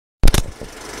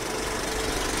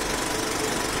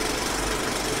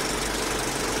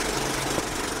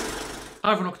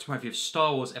Hi everyone, welcome to my review of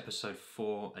Star Wars Episode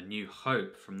 4, A New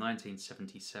Hope from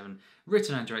 1977,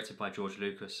 written and directed by George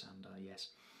Lucas. And yes,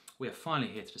 we are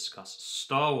finally here to discuss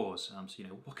Star Wars. So,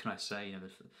 what can I say?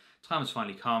 The time has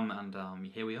finally come, and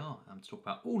here we are to talk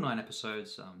about all 9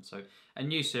 episodes. So, a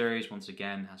new series once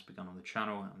again has begun on the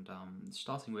channel, and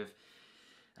starting with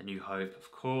A New Hope,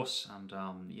 of course, and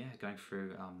yeah, going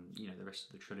through the rest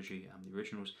of the trilogy, the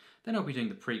originals. Then I'll be doing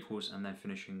the prequels, and then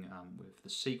finishing with the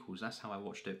sequels. That's how I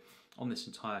watched it on this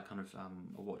entire kind of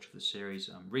a watch of the series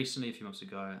recently, a few months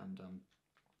ago, and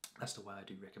that's the way I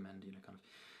do recommend kind of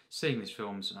seeing these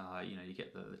films. You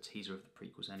get the teaser of the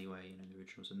prequels anyway, the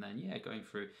originals, and then yeah, going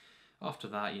through after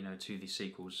that, to the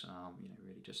sequels,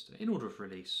 really just in order of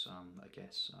release, I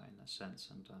guess, in that sense,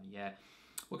 and yeah.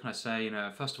 What can I say?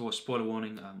 First of all, spoiler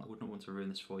warning. I would not want to ruin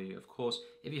this for you. Of course,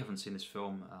 if you haven't seen this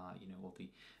film, or the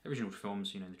original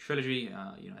films, in the trilogy,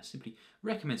 I simply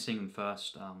recommend seeing them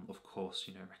first. Of course,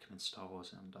 recommend Star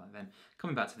Wars, and then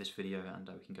coming back to this video, and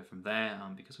we can go from there.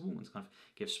 Because I won't want to kind of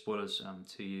give spoilers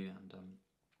to you, and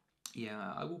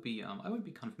yeah, I won't be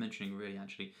kind of mentioning really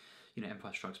actually,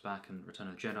 Empire Strikes Back and Return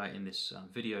of the Jedi in this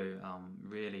video.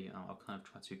 Really, I'll kind of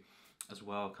try to as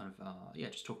well, kind of yeah,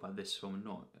 just talk about this film and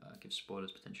not give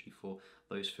spoilers potentially for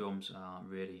those films,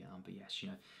 really. But yes,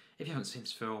 if you haven't seen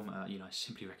this film, I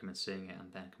simply recommend seeing it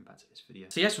and then come back to this video.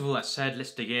 So yes, with all that said,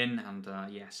 let's dig in, and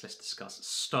yes, let's discuss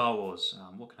Star Wars.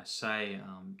 What can I say?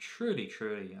 Truly,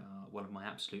 one of my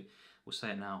absolute, we'll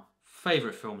say it now,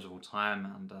 favourite films of all time,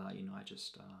 and I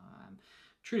just am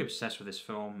truly obsessed with this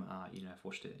film. I've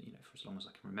watched it, for as long as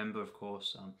I can remember, of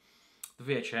course.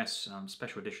 The VHS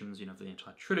special editions, of the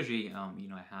entire trilogy,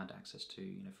 I had access to,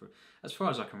 for as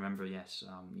far as I can remember, yes,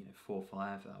 4 or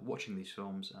 5, watching these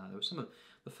films. There were some of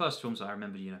the first films that I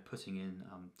remember, putting in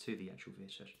to the actual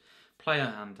VHS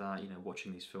player, and,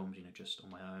 watching these films, just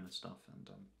on my own and stuff, and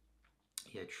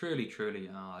yeah, truly,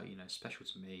 special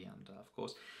to me, and of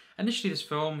course, initially this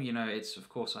film, it's of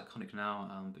course iconic now,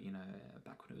 but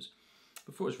back when it was,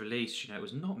 before it was released, it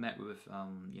was not met with,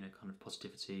 kind of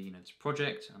positivity, this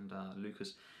project, and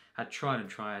Lucas had tried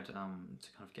to kind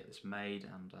of get this made,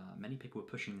 and many people were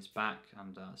pushing this back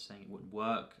and saying it wouldn't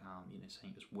work,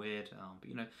 saying it was weird,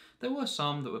 but there were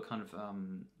some that were kind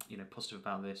of, positive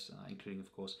about this, including,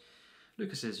 of course,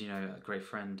 Lucas's, a great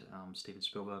friend, Steven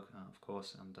Spielberg, of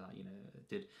course, and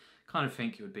did kind of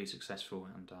think it would be successful,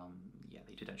 and yeah,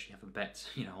 they did actually have a bet,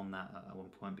 on that at one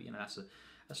point, but that's a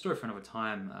story for another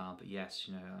time. But yes,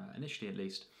 initially at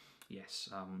least, yes,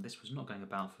 this was not going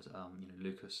about for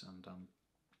Lucas, and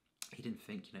he didn't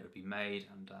think it would be made,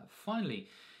 and finally,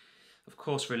 of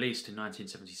course, released in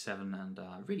 1977,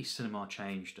 and really cinema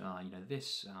changed.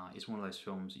 This is one of those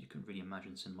films that you couldn't really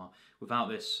imagine cinema without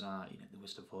this. The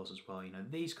Wizard of Oz as well.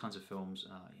 These kinds of films.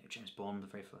 James Bond, the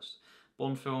very first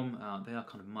Bond film. They are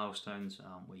kind of milestones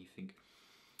where you think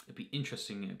it'd be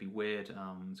interesting, it'd be weird to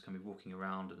kind of be walking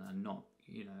around and not,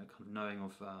 kind of knowing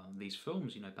of these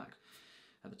films, back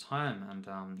at the time,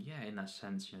 and yeah, in that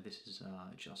sense, this is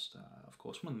just, of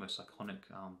course, one of the most iconic,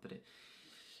 but it,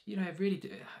 it really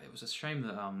did, it was a shame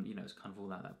that, it's kind of all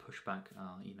that pushback,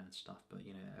 and stuff, but,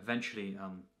 eventually,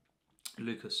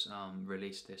 Lucas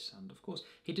released this, and of course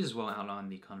he did as well outline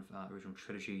the kind of original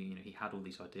trilogy. He had all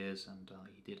these ideas, and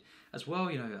he did as well,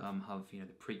 have the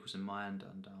prequels in mind,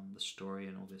 and the story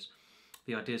and all this,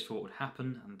 the ideas for what would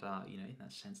happen, and in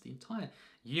that sense, the entire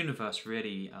universe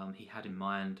really he had in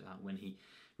mind when he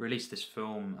released this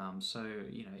film. So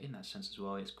in that sense as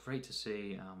well, it's great to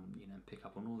see pick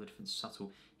up on all the different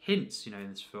subtle hints in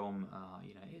this film.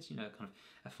 It is kind of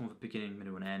a film of a beginning,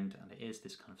 middle, and end, and it is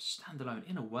this kind of standalone,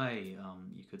 in a way,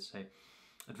 you could say,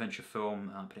 adventure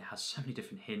film, but it has so many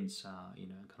different hints,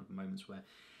 kind of moments where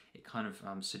it kind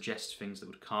of suggests things that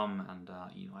would come, and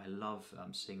I love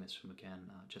seeing this film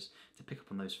again, just to pick up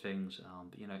on those things.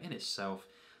 But in itself,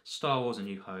 Star Wars: A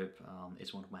New Hope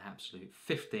is one of my absolute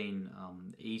 15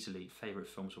 easily favourite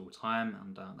films of all time,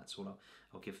 and that's all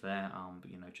I'll give there.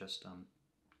 But just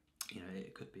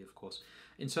it could be, of course,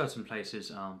 in certain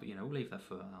places, but we'll leave that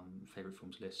for favourite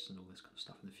films lists and all this kind of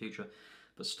stuff in the future.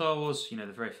 But Star Wars, the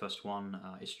very first one,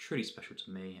 is truly special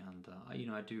to me,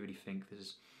 and I do really think this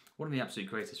is one of the absolute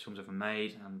greatest films ever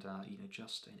made, and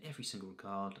just in every single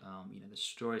regard, the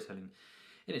storytelling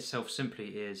in itself simply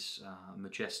is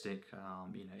majestic.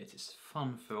 It's a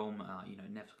fun film. It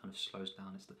never kind of slows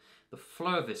down. It's the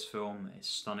flow of this film is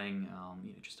stunning.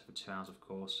 Just over 2 hours, of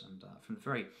course, and from the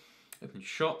very opening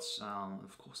shots,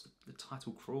 of course, the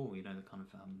title crawl. The kind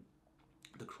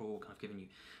of the crawl, kind of giving you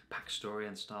backstory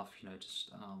and stuff.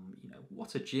 Just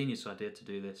what a genius idea to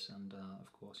do this, and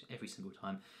of course, every single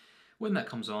time when that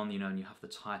comes on, you know, and you have the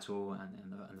title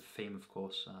and the theme, of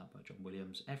course, by John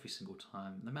Williams, every single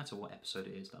time, no matter what episode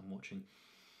it is that I'm watching,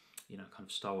 you know, kind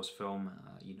of Star Wars film,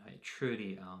 you know, it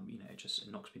truly, you know,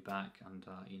 it knocks me back, and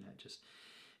you know,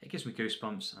 it gives me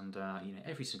goosebumps, and you know,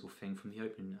 every single thing from the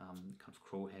opening kind of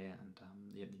crawl here, and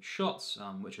the opening shots,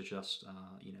 which are just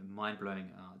you know, mind blowing,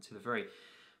 to the very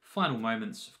final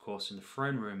moments, of course, in the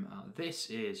throne room. This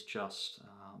is just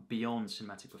beyond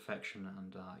cinematic perfection,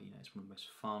 and you know, it's one of the most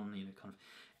fun, you know, kind of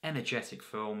energetic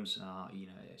films. You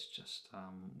know, it's just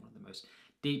one of the most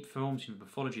deep films. You know,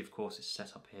 mythology, of course, is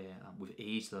set up here with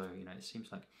ease, though. You know, it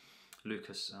seems like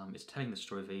Lucas is telling the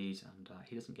story of ease, and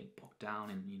he doesn't get bogged down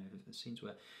in, you know, the scenes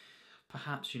where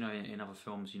perhaps, you know, in other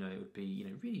films, you know, it would be, you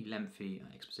know, really lengthy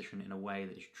exposition in a way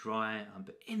that is dry.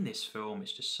 But in this film,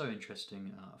 it's just so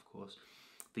interesting. Of course,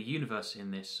 the universe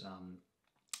in this,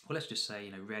 well, let's just say,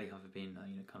 you know, rarely have I been,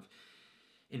 you know, kind of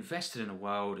invested in a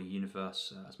world, a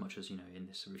universe, as much as, you know, in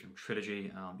this original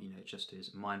trilogy. You know, it just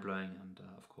is mind blowing, and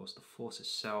of course, the Force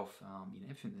itself, you know,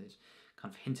 everything that is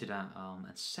kind of hinted at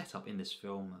and set up in this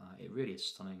film, it really is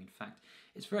stunning. In fact,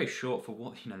 it's very short for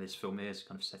what, you know, this film is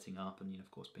kind of setting up, and, you know,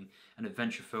 of course, being an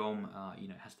adventure film, you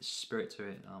know, it has this spirit to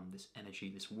it, this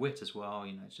energy, this wit as well.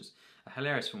 You know, it's just a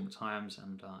hilarious film at times,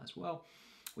 and as well,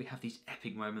 we have these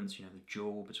epic moments, you know, the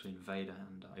duel between Vader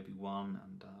and Obi-Wan,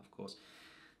 and of course,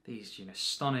 these, you know,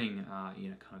 stunning, you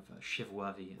know, kind of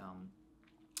shiver-worthy,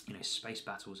 you know, space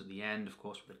battles at the end, of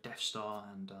course, with the Death Star,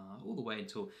 and all the way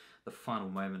until the final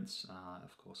moments,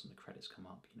 of course, and the credits come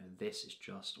up. You know, this is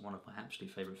just one of my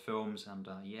absolute favourite films, and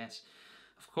yes,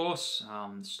 of course,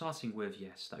 starting with,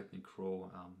 yes, the opening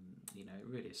crawl, you know, it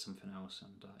really is something else,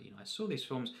 and you know, I saw these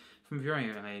films from a very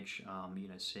young age, you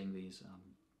know, seeing these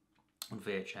on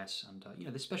VHS, and you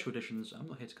know, the special editions. I'm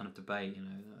not here to kind of debate, you know,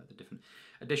 the different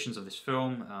editions of this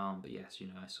film, but yes, you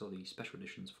know, I saw the special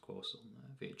editions, of course,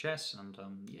 on VHS, and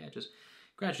yeah, just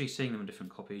gradually seeing them in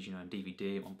different copies, you know, in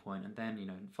DVD at one point, and then, you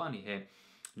know, finally here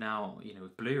now, you know,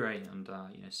 with Blu-ray, and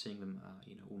you know, seeing them,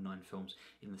 you know, all 9 films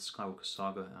in the Skywalker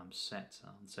Saga set.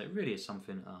 So it really is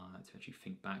something to actually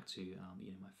think back to, you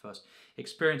know, my first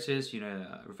experiences, you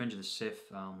know, Revenge of the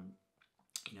Sith.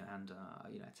 You know, and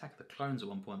you know, Attack of the Clones at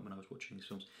one point when I was watching these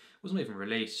films wasn't even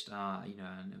released. You know,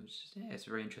 and it was just, yeah, it's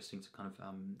very interesting to kind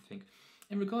of think.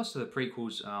 In regards to the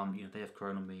prequels, you know, they have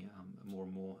grown on me more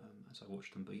and more as I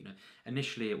watched them. But you know,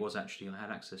 initially it was actually I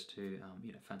had access to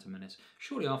you know, Phantom Menace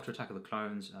shortly after Attack of the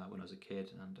Clones when I was a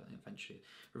kid, and eventually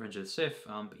Revenge of the Sith.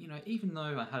 But you know, even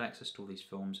though I had access to all these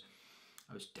films,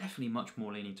 I was definitely much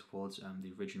more leaning towards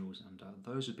the originals, and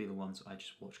those would be the ones I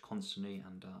just watched constantly,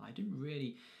 and I didn't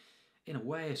really, in a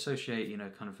way, associate, you know,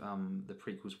 kind of the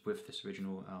prequels with this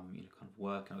original, you know, kind of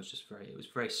work. And it was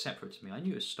very separate to me. I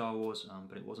knew it was Star Wars,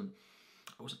 but I wasn't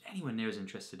anywhere near as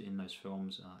interested in those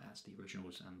films as the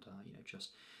originals. And you know,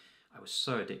 just I was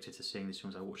so addicted to seeing these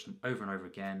films. I watched them over and over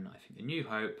again. I think A New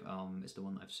Hope is the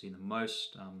one that I've seen the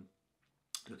most,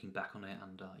 looking back on it,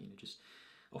 and you know, just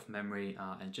off memory,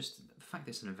 and just the fact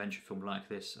that it's an adventure film like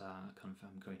this, kind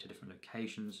of going to different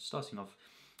locations, starting off,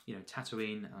 you know,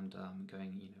 Tatooine, and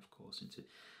going, you know, of course, into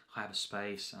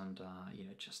hyperspace, and you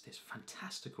know, just this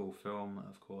fantastical film,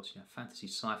 of course, you know, fantasy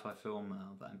sci-fi film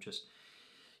that I'm just,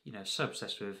 you know, so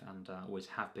obsessed with, and always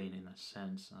have been in that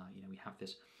sense. You know, we have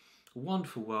this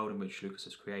wonderful world in which Lucas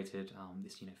has created,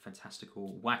 this, you know,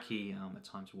 fantastical, wacky at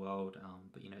times world,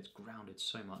 but you know, it's grounded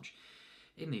so much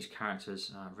in these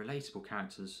characters, relatable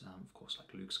characters, of course,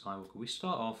 like Luke Skywalker. We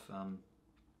start off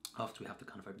after we have the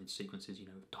kind of opening sequences, you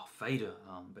know, Darth Vader,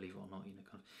 believe it or not, you know,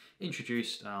 kind of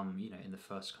introduced, you know, in the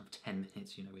first kind of 10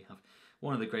 minutes, you know, we have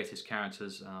one of the greatest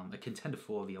characters, a contender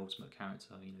for the ultimate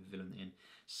character, you know, villain in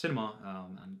cinema,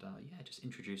 and yeah, just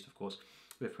introduced, of course.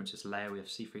 We have Princess Leia, we have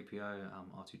C-3PO,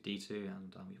 R2-D2,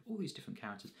 and we have all these different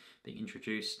characters being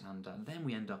introduced, and then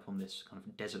we end up on this kind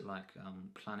of desert-like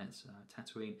planet,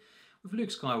 Tatooine, with Luke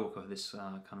Skywalker, this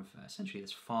kind of essentially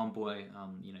this farm boy,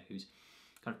 you know, who's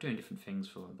kind of doing different things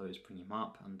for those bringing him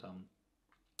up, and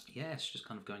yeah, it's just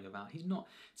kind of going about. He's not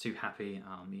too happy,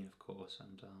 you know, of course,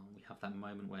 and we have that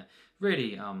moment where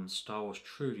really Star Wars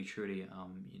truly, you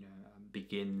know,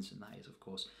 begins, and that is, of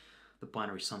course, the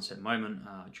binary sunset moment.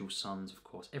 Dual suns, of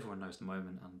course, everyone knows the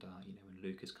moment, and you know, when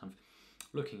Luke is kind of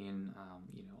looking in,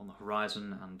 you know, on the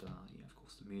horizon, and you know, of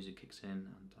course, the music kicks in,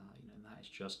 and you know, that is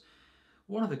just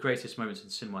one of the greatest moments in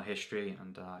cinema history,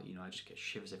 and you know, I just get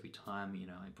shivers every time. You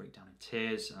know, I break down in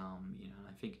tears. You know, and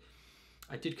I think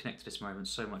I did connect to this moment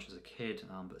so much as a kid,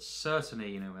 but certainly,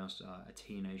 you know, when I was a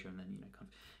teenager, and then, you know, kind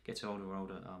of get older, you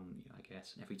know, I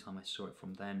guess, and every time I saw it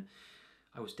from then,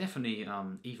 I was definitely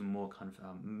even more kind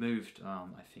of moved,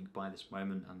 I think, by this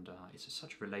moment, and it's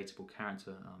such a relatable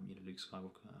character, you know, Luke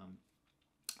Skywalker.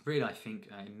 really, I think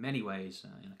in many ways,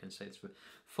 I can say this for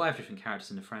 5 different characters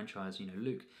in the franchise.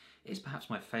 Luke is perhaps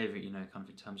my favourite. Kind of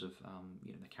in terms of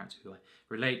the character who I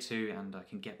relate to and I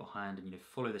can get behind, and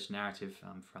follow this narrative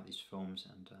throughout these films,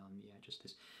 and yeah, just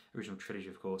this original trilogy,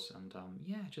 of course, and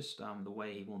yeah, just the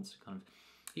way he wants to kind of,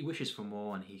 he wishes for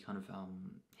more, and he kind of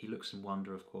he looks in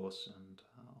wonder, of course, and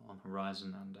on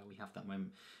Horizon, and we have that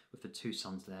moment with the 2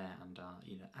 sons there, and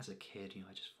as a kid,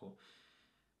 I just thought,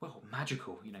 well,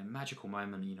 magical, magical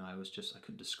moment. I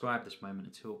couldn't describe this moment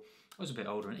until I was a bit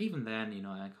older, and even then,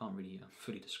 I can't really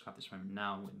fully describe this moment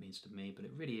now, what it means to me, but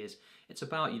it really is. It's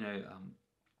about,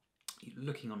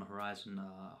 looking on the horizon,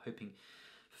 hoping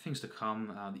for things to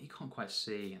come that you can't quite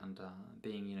see, and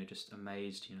being, just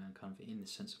amazed, and kind of in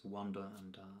this sense of wonder,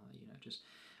 and just,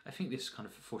 I think this kind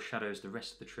of foreshadows the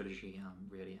rest of the trilogy,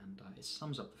 really, and it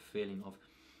sums up the feeling of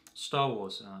Star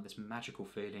Wars, this magical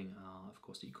feeling, of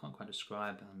course, that you can't quite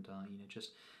describe, and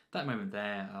just that moment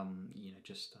there,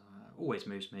 just always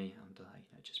moves me, and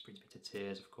it just brings me to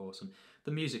tears, of course. And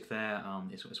the music there,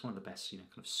 it's one of the best, kind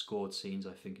of scored scenes,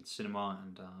 I think, in cinema,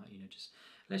 and just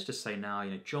let's just say now,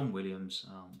 John Williams,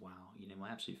 wow, my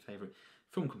absolute favourite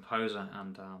film composer,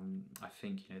 and I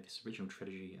think this original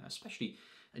trilogy, especially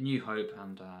A New Hope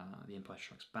and The Empire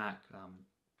Strikes Back,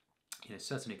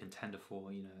 certainly a contender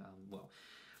for well.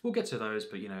 We'll get to those,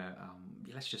 but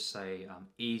let's just say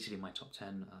easily my top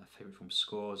 10 favourite film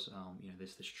scores.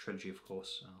 This trilogy, of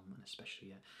course, and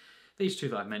especially these 2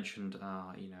 that I've mentioned.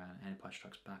 And Empire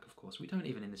Strikes Back, of course. We don't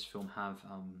even in this film have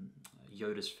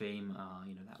Yoda's theme.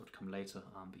 That would come later.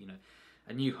 But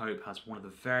A New Hope has one of the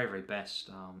very, very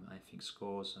best, I think,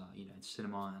 scores. In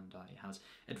cinema, and it has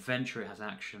adventure, it has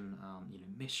action,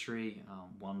 mystery,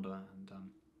 wonder, and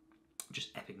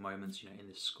just epic moments, in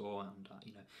this score, and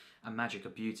a magic, a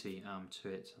beauty to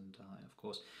it, and of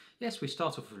course, yes, we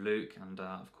start off with Luke, and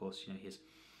of course, he's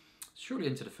shortly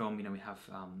into the film. We have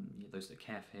those that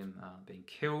care for him being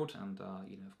killed, and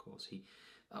of course,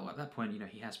 at that point,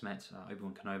 he has met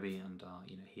Obi-Wan Kenobi, and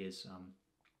he is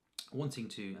wanting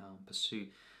to pursue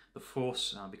the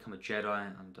Force, become a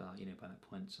Jedi, and by that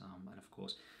point, and of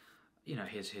course,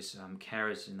 his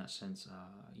carers in that sense,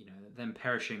 them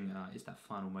perishing is that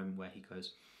final moment where he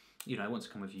goes, I want to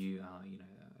come with you,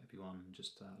 Obi-Wan, and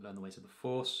just learn the ways of the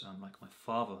Force, like my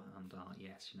father, and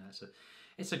yes,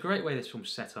 it's a great way this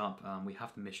film's set up. We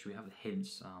have the mystery, we have the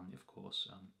hints, of course,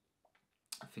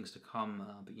 things to come,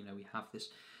 but we have this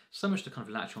so much to kind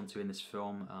of latch onto in this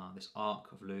film, this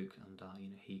arc of Luke, and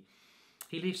he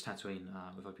leaves Tatooine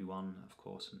with Obi-Wan, of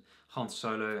course, and Han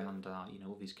Solo, and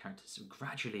all these characters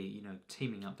gradually,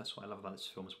 teaming up. That's what I love about this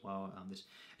film as well. This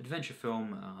adventure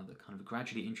film that kind of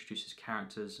gradually introduces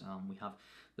characters. We have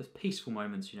the peaceful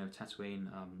moments, Tatooine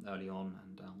early on,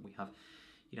 and we have,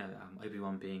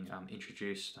 Obi-Wan being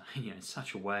introduced, in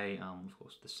such a way. Of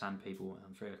course, the Sand People,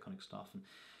 very iconic stuff, and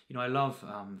I love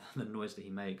the noise that he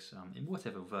makes in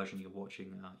whatever version you're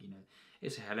watching.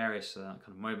 It's a hilarious kind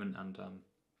of moment, and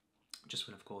just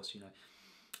when, of course,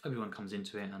 Obi-Wan comes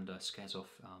into it and scares off,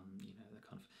 the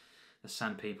kind of the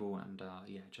Sand People, and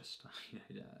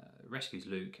rescues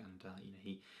Luke, and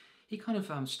he kind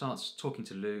of starts talking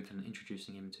to Luke and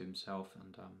introducing him to himself,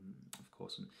 and of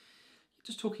course, and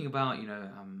just talking about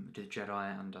the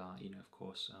Jedi, and of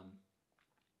course,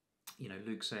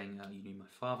 Luke saying you knew my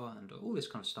father, and all this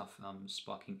kind of stuff,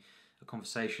 sparking a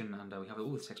conversation, and we have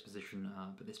all this exposition,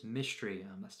 but this mystery,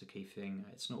 that's the key thing.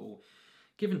 It's not all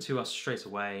given to us straight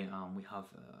away. We have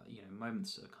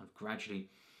moments that are kind of gradually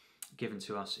given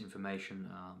to us, information,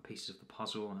 pieces of the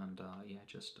puzzle, and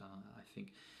I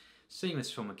think seeing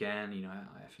this film again,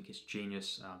 I think it's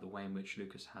genius, the way in which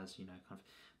Lucas has kind of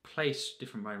placed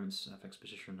different moments of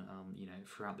exposition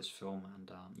throughout this film,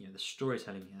 and the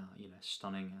storytelling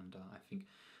stunning, and I think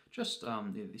just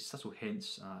these subtle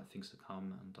hints, things to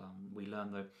come, and we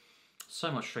learn though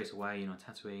so much straight away,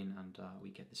 Tatooine, and we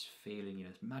get this feeling,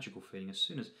 this magical feeling. As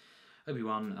soon as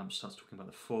Obi-Wan starts talking about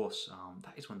the Force,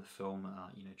 that is when the film,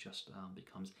 just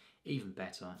becomes even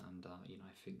better, and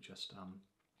I think just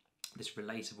this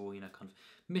relatable, kind of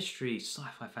mystery,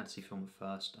 sci-fi, fantasy film at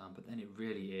first, but then it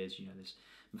really is, this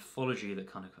mythology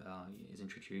that kind of is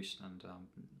introduced, and kind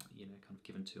of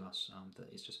given to us, that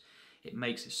it's just, it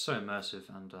makes it so immersive,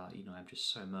 and I'm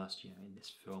just so immersed, in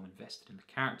this film, invested in the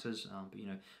characters, but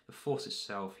the Force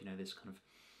itself, this kind of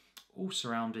all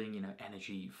surrounding,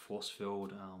 energy,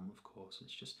 force-filled, of course,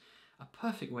 it's just a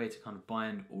perfect way to kind of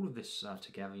bind all of this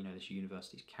together, this universe,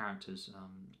 these characters,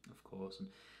 of course, and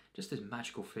just this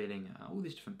magical feeling, all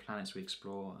these different planets we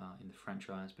explore in the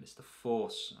franchise, but it's the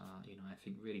Force, I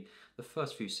think really the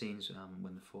first few scenes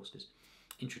when the Force is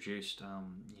introduced, kind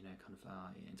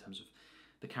of in terms of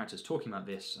the characters talking about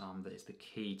this that is the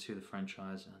key to the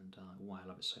franchise, and why I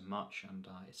love it so much, and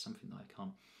it's something that I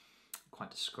can't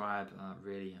quite describe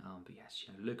really. But yes,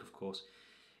 you know, Luke, of course,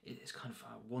 is kind of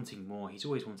wanting more. He's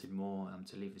always wanted more,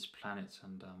 to leave this planet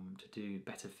and to do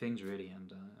better things, really, and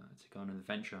to go on an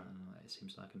adventure. And it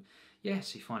seems like, and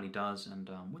yes, he finally does. And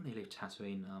when they leave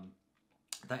Tatooine,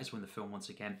 that is when the film once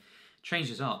again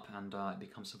changes up, and it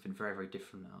becomes something very, very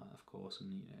different, of course.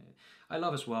 And you know, I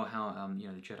love as well how you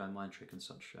know, the Jedi mind trick and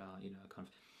such, you know, kind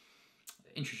of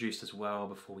introduced as well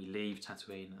before we leave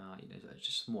Tatooine. You know,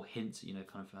 just more hints, you know,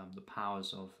 kind of the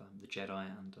powers of the Jedi,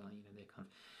 and you know, they're kind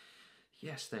of,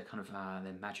 yes, they're kind of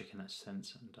their magic in that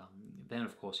sense. And then,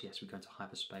 of course, yes, we go into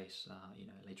hyperspace. You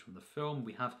know, later in the film,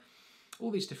 we have all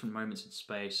these different moments in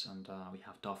space, and we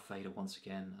have Darth Vader once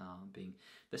again being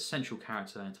the central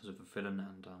character in terms of a villain,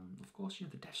 and of course, you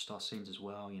know, the Death Star scenes as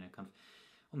well. You know, kind of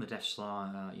on the Death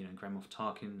Star, you know, Grand Moff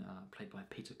Tarkin, played by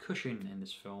Peter Cushing in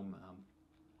this film.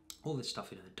 All this stuff,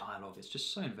 you know, the dialogue, it's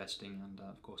just so investing, and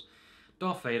of course,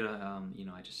 Darth Vader, you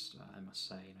know, I must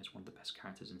say, you know, is one of the best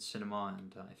characters in cinema,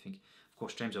 and I think, of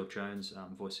course, James Earl Jones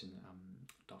voicing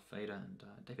Darth Vader, and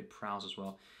David Prowse as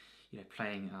well, you know,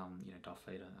 playing, you know, Darth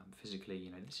Vader physically.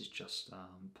 You know, this is just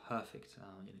perfect,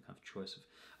 you know, kind of choice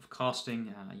of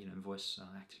casting, you know, and voice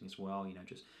acting as well. You know,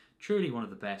 just truly one of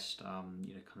the best,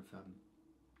 you know, kind of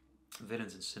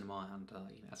villains in cinema, and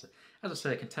you know, as I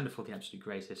say, a contender for the absolute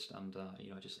greatest. And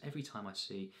you know, just every time I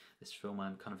see this film,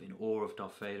 I'm kind of in awe of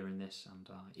Darth Vader in this, and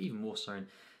even more so in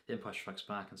The Empire Strikes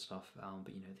Back and stuff.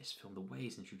 But you know, this film, the way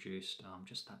he's introduced,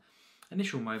 just that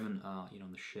initial moment, you know,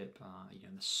 on the ship, you know,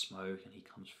 in the smoke, and he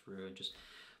comes through, and just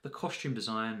the costume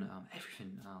design,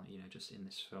 everything, you know, just in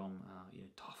this film, you know,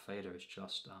 Darth Vader is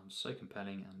just so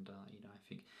compelling, and you know, I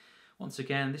think once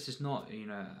again, this is not, you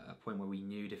know, a point where we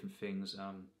knew different things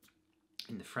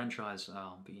in the franchise,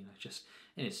 but you know, just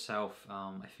in itself,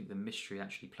 I think the mystery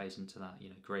actually plays into that, you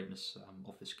know, greatness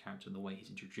of this character and the way he's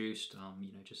introduced.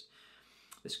 You know, just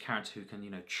this character who can, you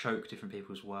know, choke different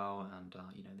people as well, and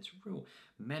you know, this real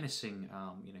menacing,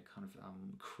 you know, kind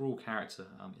of cruel character.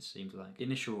 It seems like the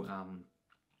initial,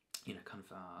 you know, kind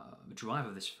of drive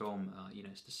of this film, you know,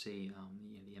 is to see,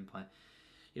 you know, the Empire,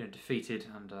 you know, defeated,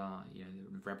 and you know,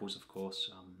 the rebels, of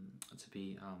course, to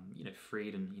be, you know,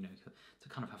 freed, and you know, to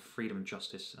kind of have freedom and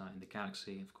justice in the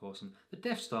galaxy, of course. And the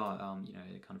Death Star, you know,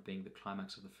 kind of being the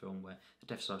climax of the film, where the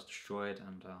Death Star is destroyed,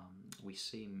 and we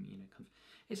seem, you know, kind of,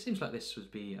 it seems like this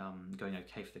would be going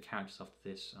okay for the characters after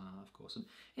this, of course. And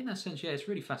in that sense, yeah, it's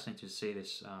really fascinating to see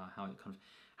this, how it kind of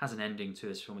has an ending to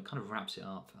this film. It kind of wraps it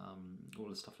up, all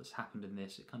the stuff that's happened in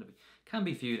this. It kind of can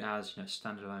be viewed as, you know,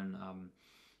 standalone,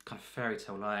 kind of fairy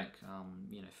tale like,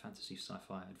 you know, fantasy,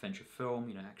 sci-fi, adventure film,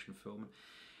 you know, action film.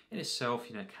 In itself,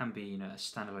 you know, it can be, you know, a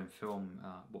standalone film,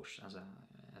 watched as a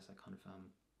kind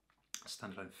of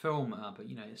standalone film, but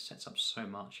you know, it sets up so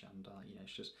much, and you know,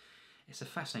 it's a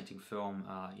fascinating film,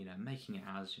 you know, making it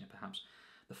as, you know, perhaps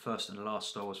the first and last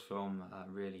Star Wars film,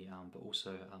 really, but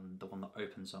also the one that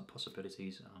opens up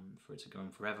possibilities for it to go on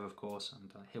forever, of course.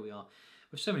 And here we are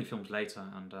with so many films later,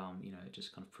 and you know, it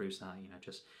just kind of proves that, you know,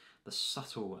 just the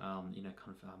subtle, you know,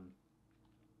 kind of,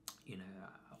 you know,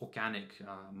 organic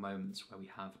moments where we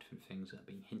have different things that are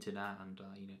being hinted at, and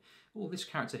you know, well, this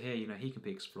character here, you know, he can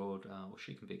be explored, or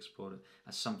she can be explored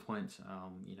at some point.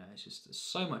 You know, it's just, there's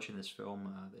so much in this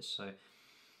film that's so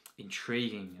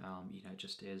intriguing. You know, it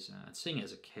just is. And seeing it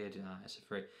as a kid, it's a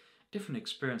very different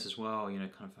experience as well. You know,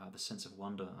 kind of the sense of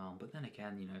wonder. But then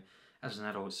again, you know, as an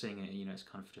adult seeing it, you know, it's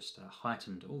kind of just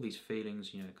heightened all these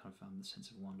feelings. You know, kind of the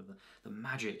sense of wonder, the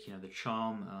magic, you know, the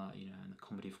charm, you know, and the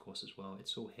comedy, of course, as well.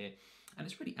 It's all here, and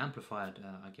it's really amplified,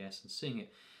 I guess. And seeing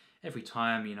it every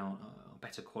time, you know,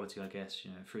 better quality, I guess, you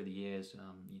know, through the years, you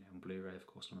know, on Blu-ray, of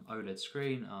course, on an OLED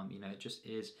screen, you know, it just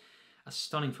is a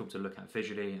stunning film to look at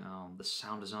visually. The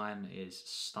sound design is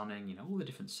stunning, you know, all the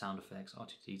different sound effects,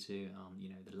 R2-D2, you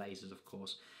know, the lasers, of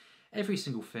course, every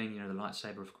single thing, you know, the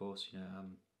lightsaber, of course, you know,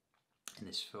 in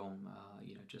this film,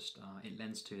 you know, just it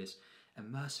lends to this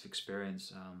immersive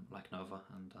experience like no other.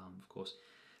 And of course,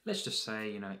 let's just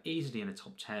say, you know, easily in the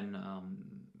top 10,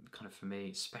 kind of for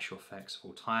me, special effects of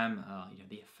all time. You know,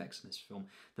 the effects in this film,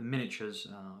 the miniatures,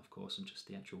 of course, and just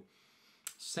the actual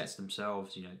sets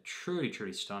themselves, you know,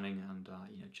 truly stunning, and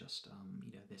you know, just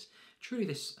you know,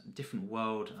 this different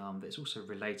world that is also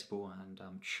relatable and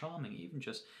charming, even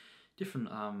just different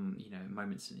you know,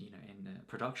 moments, you know, in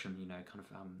production, you know, kind of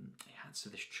it adds to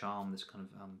this charm, this kind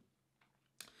of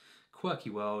quirky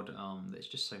world that's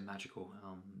just so magical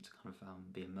to kind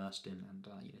of be immersed in. And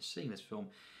you know, seeing this film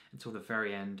until the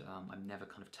very end, I'm never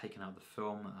kind of taken out of the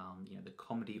film. You know, the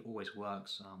comedy always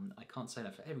works. I can't say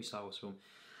that for every Star Wars film,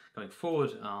 going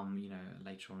forward, you know,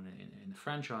 later on in the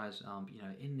franchise, you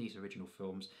know, in these original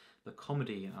films, the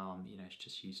comedy, you know, is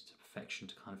just used to perfection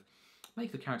to kind of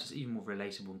make the characters even more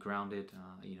relatable and grounded,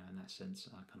 you know, in that sense,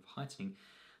 kind of heightening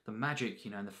the magic,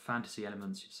 you know, and the fantasy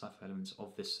elements, sci-fi elements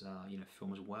of this, you know,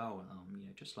 film as well. You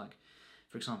know, just like,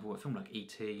 for example, a film like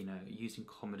E.T., you know, using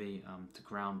comedy to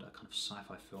ground a kind of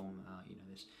sci-fi film, you know,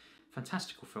 this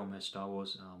fantastical film as Star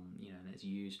Wars, you know, and it's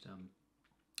used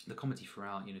the comedy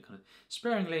throughout, you know, kind of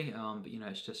sparingly, but you know,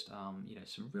 it's just you know,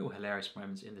 some real hilarious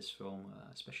moments in this film,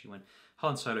 especially when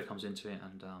Han Solo comes into it,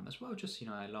 and as well, just, you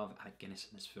know, I love Alec Guinness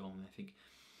in this film. I think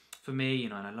for me, you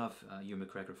know, and I love Ewan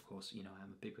McGregor, of course, you know,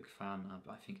 I'm a big fan,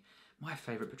 but I think my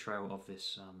favourite portrayal of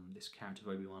this this character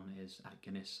of Obi-Wan is Alec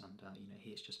Guinness, and you know,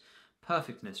 he is just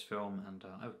perfect in this film, and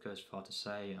I would go as far to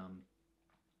say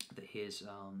that his, you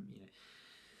know,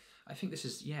 I think this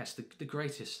is, yes, the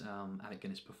greatest Alec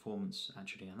Guinness performance,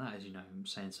 actually, and that is, you know,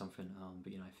 saying something,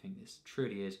 but, you know, I think this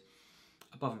truly is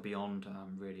above and beyond,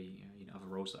 really, you know, other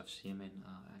roles that I've seen him in,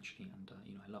 actually, and,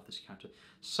 you know, I love this character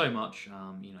so much,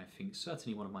 you know, I think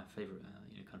certainly one of my favourite,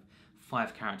 you know, kind of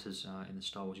 5 characters in the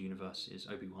Star Wars universe is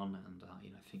Obi-Wan, and,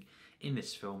 you know, I think in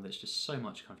this film there's just so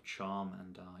much kind of charm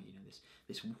and, you know,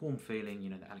 this warm feeling, you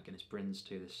know, that Alec Guinness brings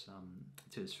to this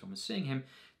film, and seeing him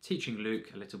teaching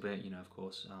Luke a little bit, you know, of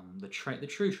course, the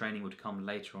true training would come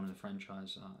later on in the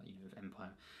franchise, you know, with Empire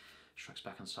Strikes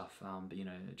Back and stuff, but, you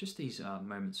know, just these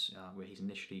moments where he's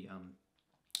initially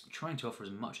trying to offer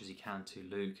as much as he can to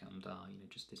Luke, and, you know,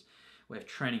 just this way of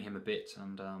training him a bit,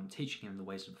 and teaching him the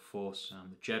ways of the Force,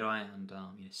 the Jedi, and,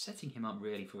 you know, setting him up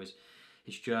really for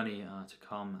his journey to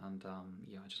come, and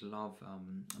yeah, I just love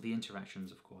the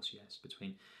interactions, of course, yes,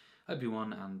 between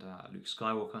Obi-Wan and Luke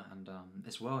Skywalker, and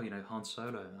as well, you know, Han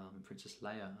Solo, Princess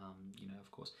Leia, you know,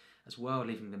 of course, as well,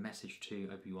 leaving the message to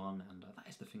Obi-Wan, and that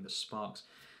is the thing that sparks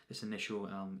this initial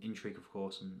intrigue, of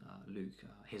course, and Luke,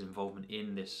 his involvement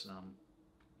in this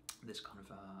this kind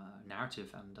of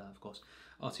narrative, and of course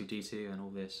R2-D2 and all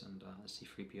this, and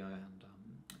C-3PO, and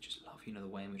I just love, you know, the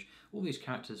way in which all these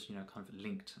characters, you know, kind of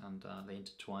linked, and they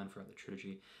intertwine throughout the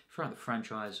trilogy, throughout the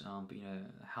franchise, but, you know,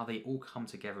 how they all come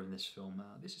together in this film.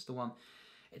 This is the one,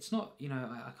 it's not, you know,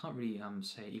 I can't really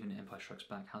say even Empire Strikes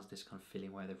Back has this kind of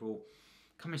feeling where they're all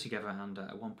coming together, and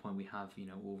at one point we have, you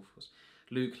know, all of course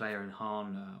Luke, Leia, and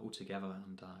Han all together,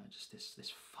 and just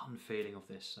this fun feeling of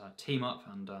this team up,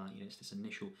 and you know, it's this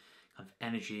initial kind of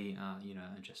energy, you know,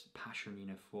 and just passion, you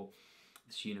know, for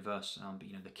this universe, but,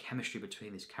 you know, the chemistry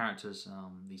between these characters,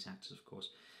 these actors, of course.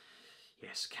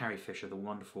 Yes, Carrie Fisher, the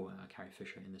wonderful Carrie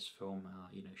Fisher in this film,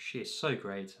 you know, she is so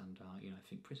great, and, you know, I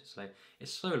think Princess Leia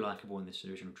is so likeable in this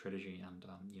original trilogy, and,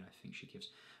 you know, I think she gives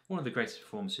one of the greatest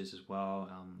performances as well,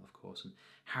 of course, and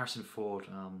Harrison Ford,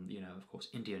 you know, of course,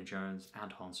 Indiana Jones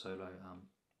and Han Solo,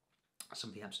 some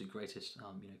of the absolute greatest,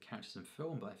 you know, characters in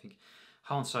film, but I think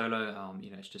Han Solo,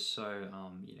 you know, it's just so,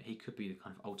 you know, he could be the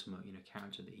kind of ultimate, you know,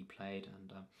 character that he played,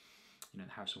 and, you know,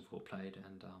 Harrison Ford played,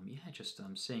 and yeah, just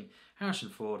seeing Harrison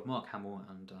Ford, Mark Hamill,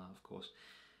 and of course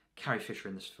Carrie Fisher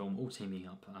in this film all teaming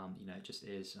up, you know, it just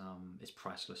is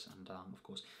priceless, and of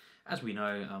course, as we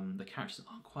know, the characters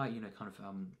aren't quite, you know, kind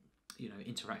of you know,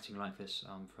 interacting like this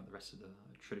throughout the rest of the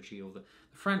trilogy or the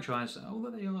franchise,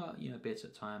 although they are, you know, bits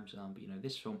at times, but, you know,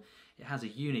 this film, it has a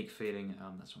unique feeling,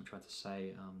 that's what I'm trying to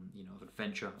say, you know, of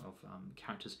adventure, of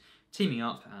characters teaming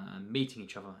up and meeting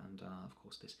each other, and of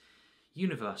course this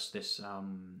universe, this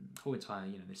whole entire,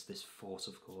 you know, this force,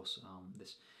 of course,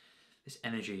 this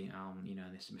energy, you know,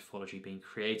 this mythology being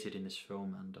created in this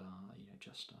film, and you know,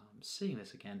 just seeing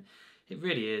this again, it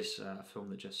really is a film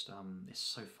that just is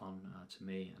so fun to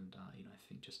me, and you know, I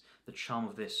think just the charm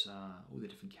of this, all the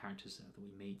different characters that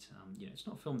we meet, you know, it's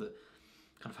not a film that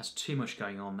kind of has too much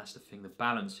going on. That's the thing. The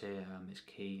balance here is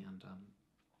key, and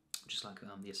just like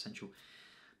the essential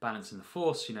balance in the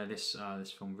Force, you know, this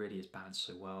film really is balanced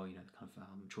so well. You know, the kind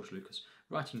of George Lucas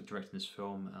writing and directing this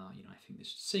film. You know, I think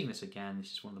seeing this again,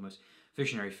 this is one of the most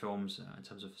visionary films in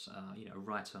terms of you know, a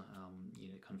writer, you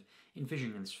know, kind of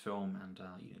envisioning this film, and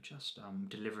you know, just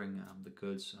delivering the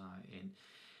goods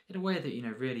in a way that, you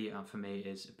know, really for me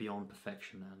is beyond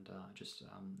perfection, and just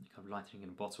kind of lightning in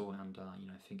a bottle, and you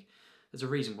know, I think there's a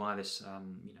reason why this,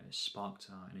 you know, sparked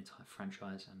an entire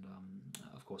franchise, and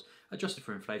of course, adjusted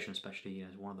for inflation, especially, you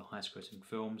know, as one of the highest-grossing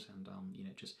films, and you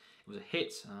know, just it was a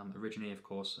hit originally, of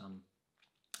course,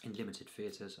 in limited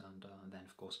theatres, and then,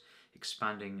 of course,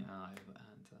 expanding,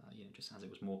 and you know, just as it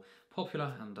was more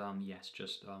popular, and yes,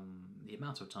 just the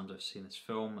amount of times I've seen this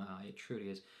film, it truly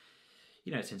is.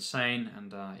 You know, it's insane,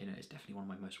 and you know, it's definitely one of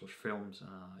my most watched films,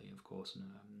 of course, and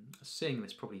seeing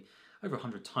this probably over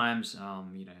 100 times,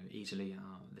 you know, easily,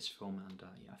 this film, and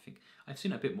yeah, I think I've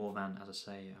seen it a bit more than, as I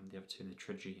say, the other two in the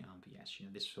trilogy, but yes, you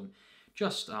know, this film,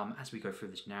 just as we go through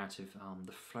this narrative,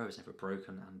 the flow is never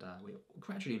broken, and we're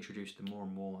gradually introduced to more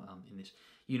and more in this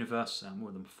universe, more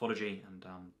of the mythology, and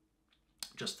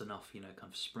just enough, you know,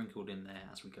 kind of sprinkled in there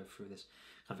as we go through this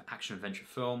kind of action adventure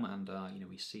film, and you know,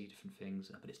 we see different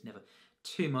things, but it's never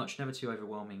too much, never too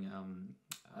overwhelming.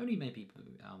 Only maybe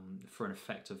for an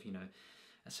effect of, you know,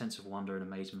 a sense of wonder and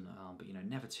amazement, but you know,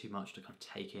 never too much to kind of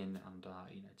take in, and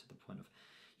you know, to the point of,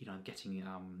 you know, getting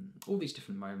all these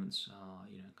different moments,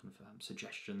 you know, kind of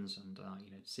suggestions, and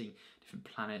you know, seeing different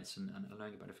planets, and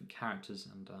learning about different characters,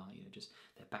 and you know, just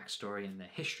their backstory and their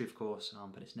history, of course.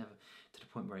 But it's never to the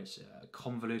point where it's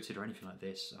convoluted or anything like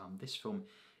this. This film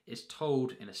is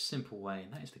told in a simple way,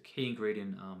 and that is the key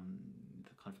ingredient,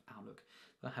 the kind of outlook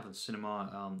that I have on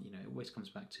cinema. You know, it always comes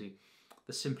back to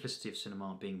the simplicity of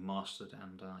cinema being mastered,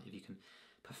 and if you can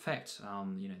perfect,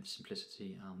 you know, the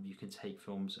simplicity, you can take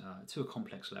films to a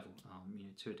complex level, you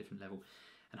know, to a different level,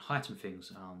 and heighten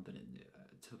things. But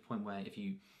to the point where if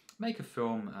you make a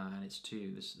film and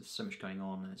there's so much going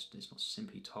on, and it's not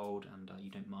simply told, and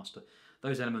you don't master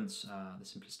those elements, the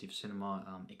simplicity of cinema,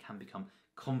 it can become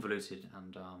convoluted,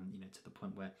 and you know, to the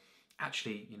point where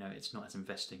actually, you know, it's not as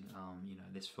investing. You know,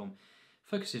 this film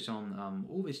focuses on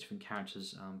all these different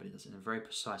characters, but it does it in a very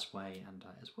precise way, and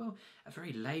as well a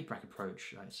very laid-back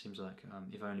approach, it seems like,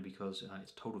 if only because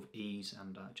it's told with ease,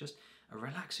 and just a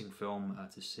relaxing film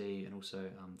to see, and also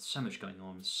so much going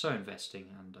on, so investing,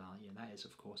 and yeah, that is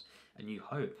of course A New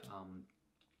Hope.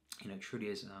 You know, it truly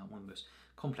is one of the most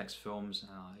complex films,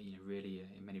 you know, really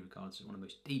in many regards one of the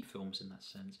most deep films in that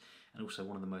sense, and also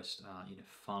one of the most you know,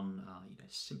 fun, you know,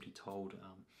 simply told,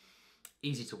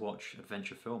 easy to watch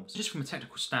adventure films. Just from a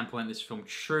technical standpoint, this film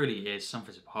truly is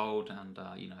something to behold, and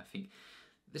you know, I think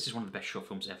this is one of the best short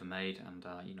films ever made, and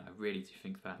you know, I really do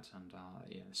think that, and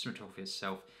yeah, the cinematography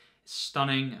itself is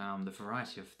stunning. The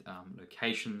variety of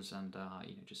locations, and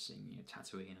you know, just seeing, you know,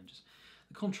 Tatooine, and just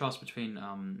the contrast between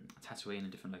Tatooine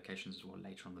and different locations as well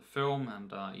later on in the film,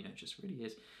 and you know, it just really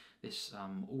is this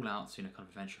all-out, you know, kind of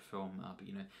adventure film, but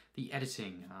you know, the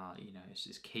editing, you know,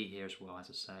 is key here as well, as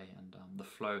I say, and the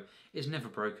flow is never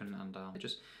broken, and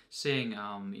just seeing, you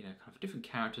know, kind of different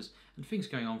characters and things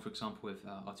going on, for example, with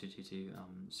R2-D2,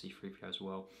 C-3PO as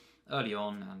well, early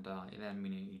on, and then, you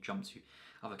know, you jump to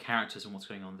other characters and what's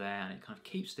going on there, and it kind of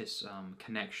keeps this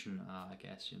connection, I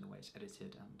guess, you know, the way it's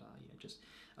edited, and you know, just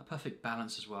a perfect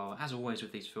balance as well, as always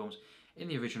with these films. In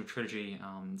the original trilogy,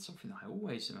 something that I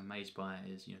always am amazed by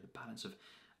is, you know, the balance of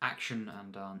action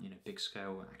and you know, big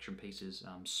scale action pieces,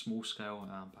 small scale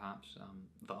perhaps,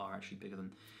 that are actually bigger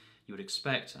than you would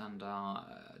expect, and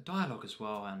dialogue as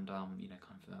well, and you know,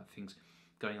 kind of things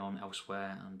going on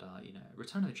elsewhere, and you know,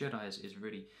 Return of the Jedi is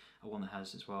really one that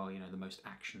has as well, you know, the most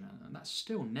action, and that's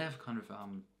still never kind of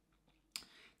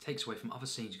takes away from other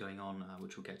scenes going on,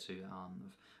 which we'll get to,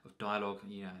 of dialogue,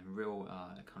 you know, and real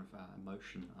kind of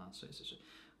emotion. So it's just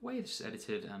a way it's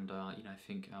edited, and you know, I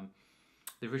think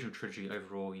the original trilogy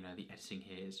overall, you know, the editing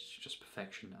here is just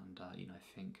perfection, and you know,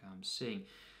 I think seeing,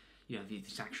 you know,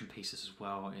 these action pieces as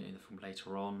well in the film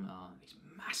later on, these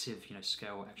massive, you know,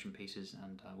 scale action pieces,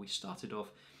 and we started off.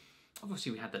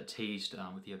 Obviously, we had that teased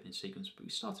with the opening sequence, but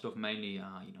we started off mainly, you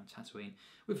know, Tatooine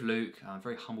with Luke,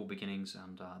 very humble beginnings,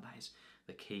 and that is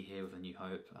the key here with A New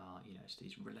Hope. You know, it's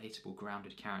these relatable,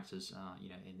 grounded characters, you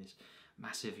know, in this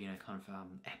massive, you know, kind of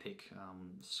epic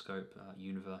scope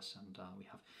universe, and we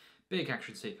have big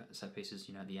action set pieces,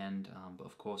 you know, at the end. But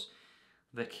of course,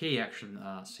 the key action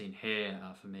scene here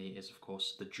for me is, of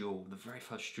course, the duel, the very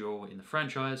first duel in the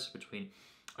franchise between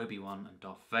Obi-Wan and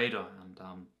Darth Vader, and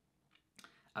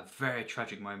a very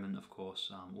tragic moment, of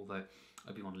course. Although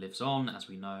Obi-Wan lives on, as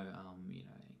we know, you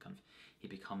know, kind of he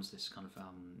becomes this kind of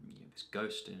you know, this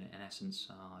ghost in essence,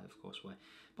 of course, where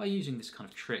by using this kind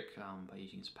of trick, by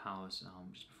using his powers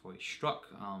just before he's struck,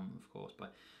 of course,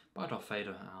 by Darth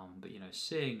Vader. But you know,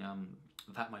 seeing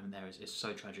that moment there is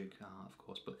so tragic, of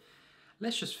course. But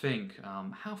let's just think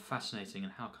how fascinating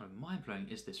and how kind of mind-blowing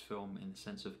is this film, in the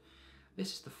sense of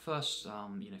this is the first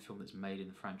you know, film that's made in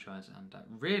the franchise, and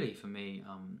really for me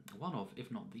one of,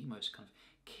 if not the most kind of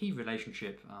key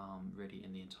relationship really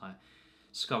in the entire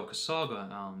Skywalker saga,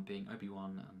 being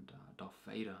Obi-Wan and Darth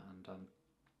Vader, and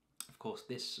of course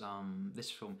this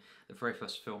this film, the very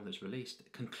first film that's released,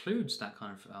 concludes that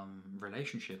kind of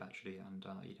relationship actually, and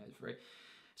you know,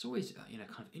 it's always you know,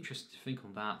 kind of interesting to think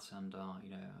on that, and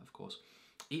you know, of course,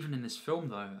 even in this film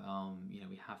though, you know,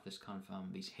 we have this kind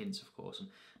of these hints, of course, and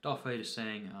Darth Vader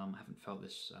saying, I haven't felt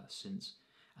this since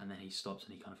and then he stops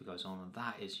and he kind of goes on, and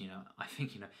that is, you know, I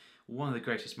think, you know, one of the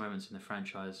greatest moments in the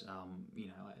franchise. You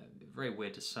know, very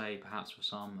weird to say perhaps for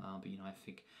some, but you know, I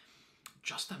think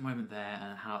just that moment there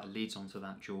and how it leads on to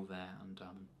that duel there, and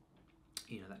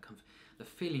you know, that kind of the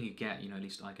feeling you get, you know, at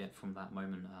least I get from that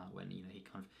moment when, you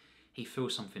know, he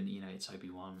feels something, you know, it's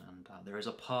Obi-Wan, and there is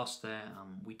a past there.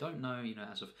 We don't know, you know,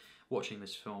 as of watching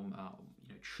this film,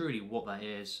 you know, truly what that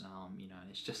is. You know, and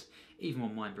it's just even more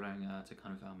mind-blowing to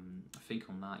kind of think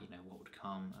on that, you know, what would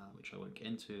come, which I won't get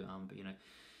into, but you know,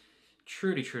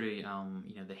 truly, you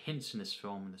know, the hints in this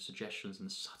film and the suggestions and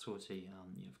the subtlety,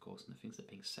 you know, of course, and the things that are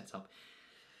being set up,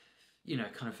 you know,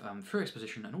 kind of through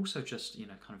exposition, and also just, you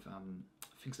know, kind of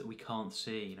things that we can't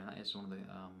see. You know, that is one of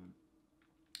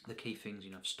the key things,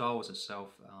 you know, of Star Wars itself.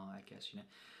 I guess, you know,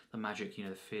 the magic, you know,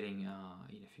 the feeling,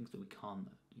 you know, things that we can't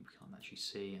actually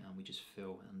see and we just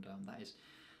feel, and that is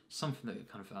something that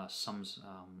kind of sums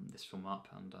this film up.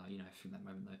 And you know, I think that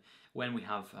moment though, when we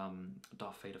have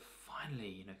Darth Vader finally,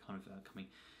 you know, kind of coming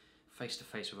face to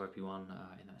face with Obi-Wan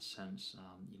in that sense,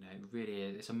 you know, it really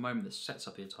is, it's a moment that sets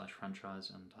up the entire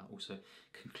franchise, and also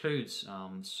concludes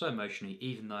so emotionally,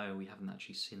 even though we haven't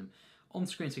actually seen them on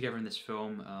screen together in this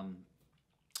film,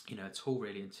 you know, at all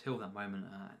really, until that moment,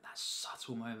 that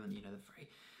subtle moment, you know, the very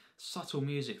subtle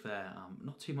music there,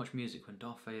 not too much music, when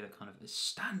Darth Vader kind of is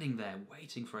standing there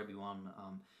waiting for Obi-Wan.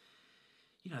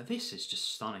 You know, this is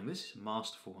just stunning. This is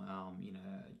masterful. You know,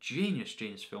 genius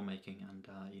filmmaking, and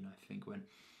you know, I think when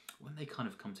they kind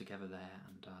of come together there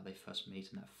and they first meet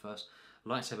in that first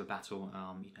lightsaber battle,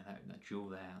 you know, that duel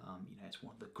there, you know, it's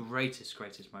one of the greatest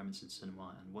moments in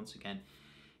cinema. And once again,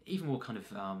 even more kind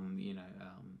of, you know,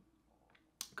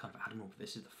 kind of admirable.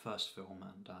 This is the first film,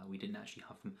 and we didn't actually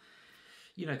have them,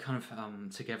 you know, kind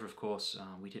of together. Of course,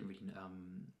 we didn't really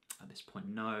at this point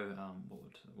know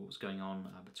what was going on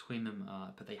between them,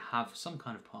 but they have some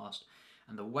kind of past,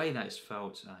 and the way that is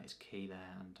felt is key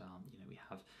there. And you know, we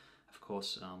have, of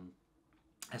course,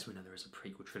 as we know, there is a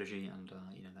prequel trilogy, and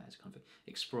you know, that is kind of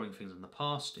exploring things in the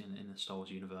past in the Star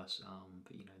Wars universe.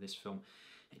 But you know, this film,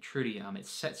 it truly it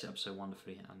sets it up so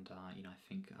wonderfully, and you know, I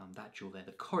think that duel there,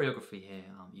 the choreography here,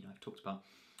 you know, I've talked about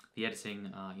the editing,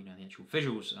 you know, the actual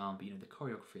visuals, but you know, the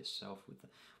choreography itself with the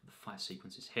fight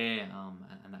sequences here,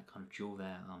 and that kind of duel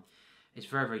there, is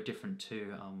very different to,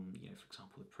 you know, for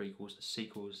example, the prequels, the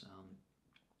sequels,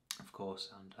 of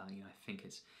course, and you know, I think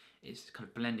it's kind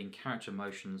of blending character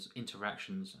emotions,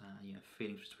 interactions, you know,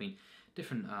 feelings between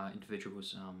different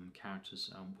individuals,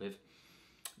 characters, with,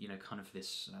 you know, kind of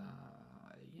this,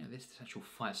 you know, this actual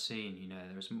fight scene. You know,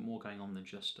 there's more going on than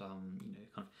just, you know,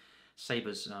 kind of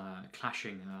sabers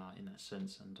clashing in that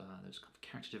sense, and there's kind of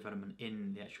character development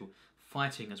in the actual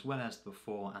fighting, as well as the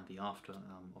before and the after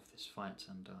of this fight.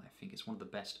 And I think it's one of the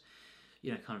best,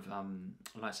 you know, kind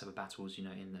of lightsaber battles, you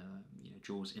know, in the, you know,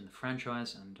 duels in the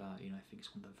franchise, and you know, I think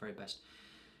it's one of the very best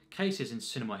cases in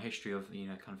cinema history of, you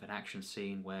know, kind of an action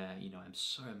scene where, you know, I'm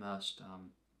so immersed,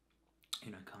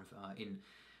 you know, kind of in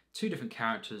two different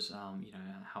characters, you know,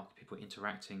 how people are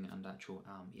interacting, and actual,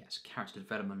 yes, character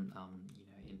development, you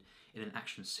know, in an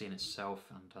action scene itself,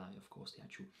 and of course the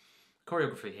actual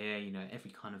choreography here. You know,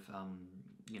 every kind of,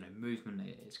 you know, movement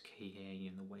is key here.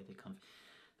 You know, the way they kind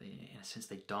of, in a sense,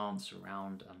 they dance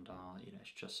around, and you know,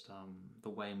 it's just the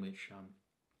way in which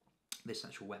this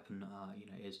actual weapon, you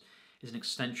know, is an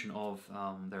extension of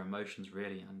their emotions,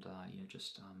 really. And you know,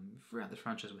 just throughout the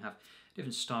franchise, we have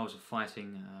different styles of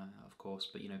fighting, of course,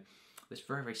 but you know, this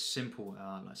very simple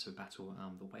lightsaber battle,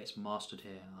 the way it's mastered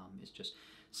here, is just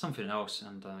something else.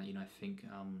 And you know, I think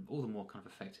all the more kind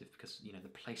of effective because, you know, the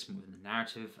placement within the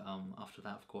narrative. After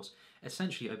that, of course,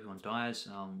 essentially Obi-Wan dies,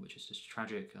 which is just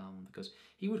tragic, because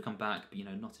he would come back, but you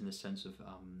know, not in the sense of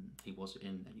he was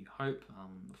in A New Hope.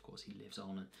 Of course, he lives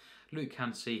on, and Luke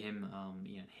can see him,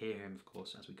 you know, hear him, of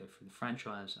course, as we go through the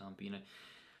franchise. But you know,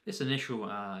 this initial,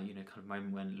 you know, kind of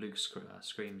moment when Luke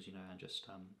screams, you know, and just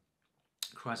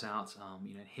cries out,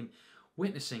 you know, him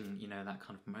witnessing, you know, that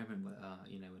kind of moment where,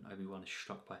 you know, when Obi-Wan is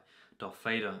struck by Darth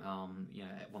Vader, you know,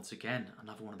 once again,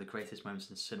 another one of the greatest moments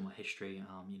in cinema history.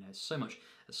 You know, so much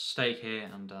at stake here,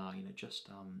 and you know, just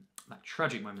that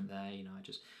tragic moment there. You know,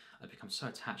 I become so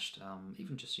attached,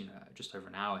 even just, you know, just over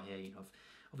an hour here, you know,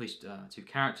 of these two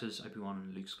characters, Obi-Wan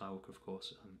and Luke Skywalker, of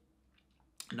course,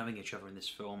 knowing each other in this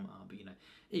film. But you know,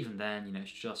 even then, you know,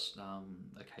 it's just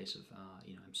a case of,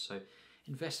 you know, I'm so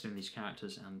invested in these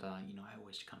characters, and you know, I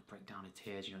always kind of break down in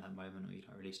tears, you know, that moment, or you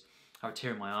know, or at least I have a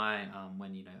tear in my eye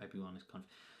when, you know, Obi-Wan is kind of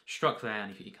struck there,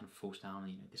 and he kind of falls down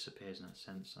and disappears in that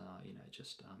sense.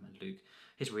 Just and Luke,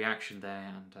 his reaction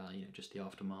there, and just the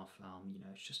aftermath.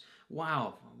 It's just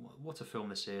wow, what a film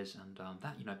this is, and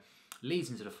that leads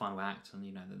into the final act, and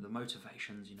the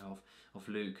motivations of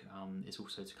Luke is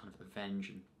also to kind of avenge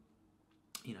and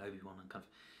Obi-Wan, and kind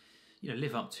of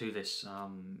live up to this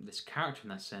this character in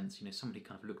that sense. Somebody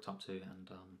kind of looked up to,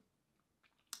 and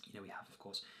we have, of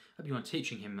course, Obi-Wan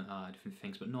teaching him different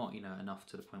things, but not enough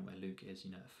to the point where Luke is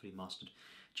a fully mastered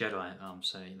Jedi.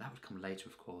 So that would come later,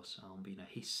 of course. But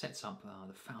he sets up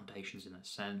the foundations in that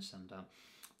sense, and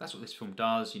that's what this film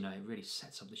does. It really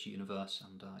sets up this universe,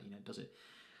 and does it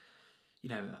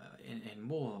in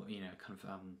more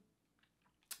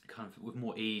kind of with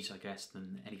more ease, I guess,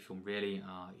 than any film really.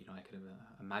 I could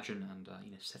imagine, and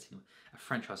setting a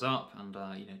franchise up, and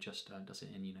just does it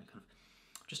in kind of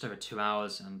just over 2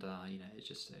 hours, and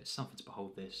it's something to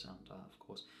behold this, and of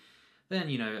course, then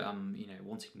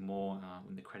wanting more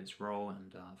when the credits roll,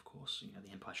 and of course,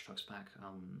 The Empire Strikes Back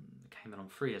came along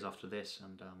 3 years after this,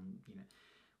 and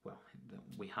well,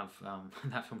 we have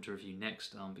that film to review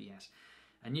next. But yes,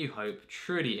 A New Hope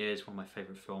truly is one of my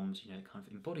favourite films. Kind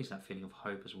of embodies that feeling of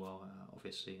hope as well,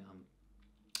 obviously,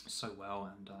 so well,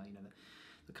 and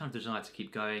the kind of desire to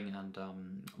keep going, and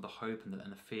the hope, and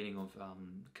the feeling of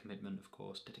commitment, of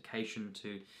course, dedication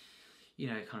to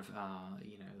kind of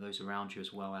those around you,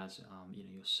 as well as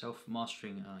yourself,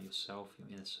 mastering yourself, your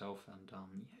inner self, and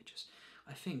just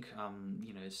I think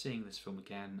seeing this film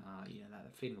again,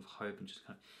 that feeling of hope and just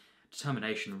kind of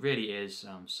determination really is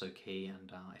so key,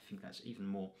 and I think that's even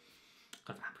more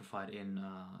kind of amplified in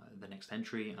the next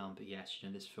entry. But yes,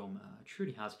 this film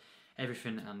truly has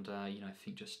everything, and I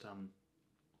think just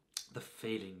the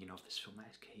feeling of this film, that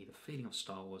is key. The feeling of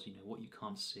Star Wars, what you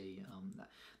can't see,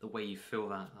 the way you feel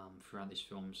that throughout these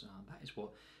films, that is what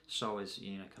Star Wars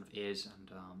kind of is,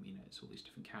 and it's all these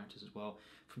different characters as well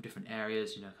from different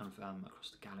areas, kind of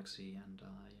across the galaxy, and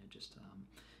just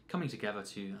coming together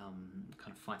to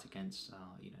kind of fight against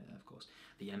of course,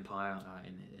 the Empire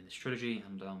in this trilogy,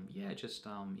 and just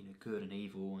good and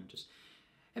evil, and just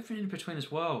everything in between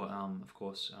as well, of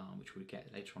course, which we'll get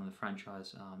later on in the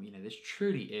franchise. This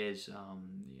truly is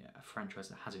a franchise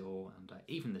that has it all, and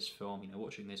even this film,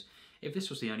 watching this, if this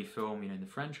was the only film, in the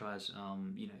franchise, it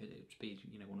would be,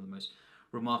 one of the most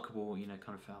remarkable,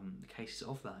 kind of cases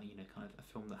of that, kind of a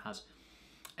film that has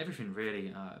everything really,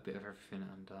 a bit of everything,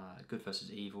 and good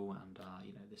versus evil, and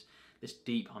this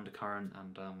deep undercurrent,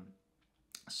 and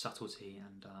subtlety,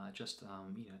 and just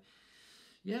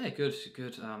yeah, good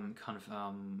kind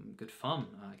of good fun,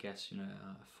 I guess.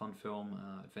 A fun film,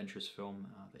 adventurous film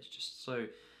that's just so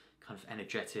kind of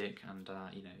energetic, and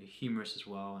humorous as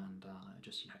well, and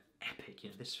just epic.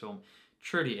 This film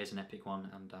truly is an epic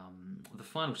one, and the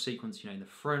final sequence, in the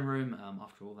throne room,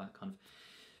 after all that kind of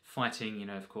fighting,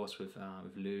 of course, with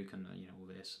Luke, and all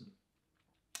this,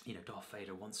 and Darth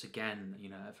Vader once again,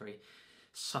 a very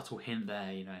subtle hint there,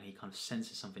 and he kind of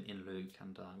senses something in Luke,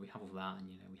 and we have all that, and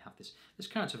we have this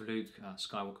character of Luke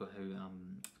Skywalker, who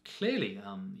clearly,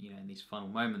 in these final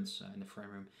moments in the throne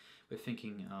room, we're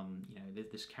thinking,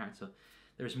 this character,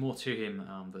 there is more to him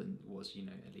than was,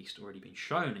 at least already been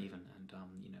shown, even, and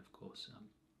of course,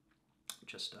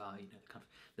 just the kind of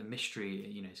the mystery,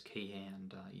 is key here,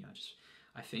 and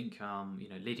I think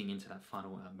leading into that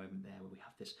final moment there, where we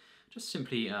have this, just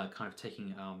simply kind of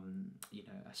taking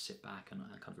a sit back, and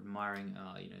kind of admiring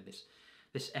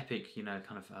this epic,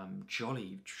 kind of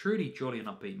truly jolly and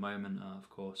upbeat moment, of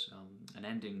course, and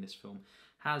ending this film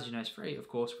has, it's very, of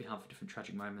course, we have different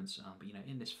tragic moments, but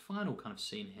in this final kind of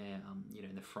scene here,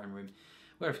 in the throne room,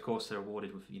 where of course they're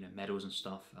awarded with medals and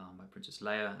stuff by Princess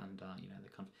Leia, and the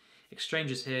kind of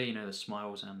exchanges here, the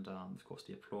smiles, and of course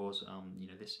the applause.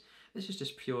 This is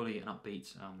just purely an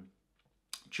upbeat,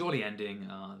 jolly ending.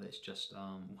 That's just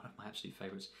one of my absolute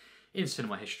favourites in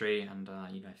cinema history, and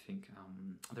I think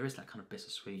there is that kind of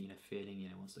bittersweet, feeling,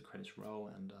 once the credits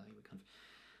roll, and we kind of,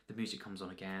 the music comes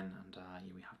on again, and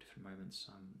we have different moments,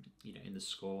 in the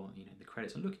score, in the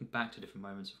credits, and looking back to different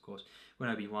moments, of course, when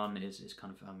Obi-Wan is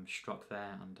kind of struck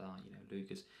there, and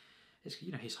Luke is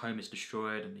his home is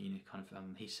destroyed, and kind of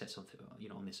he sets off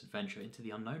on this adventure into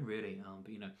the unknown, really.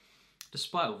 But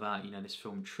despite all that, this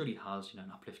film truly has an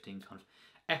uplifting, kind of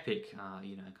epic,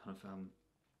 kind of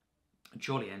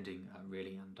jolly ending,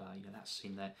 really, and that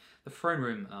scene there, the throne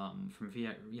room, from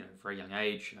very young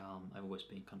age, I've always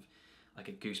been kind of, I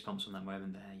get goosebumps on that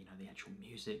moment there. The actual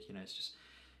music,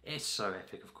 it's so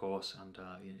epic, of course, and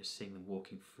just seeing them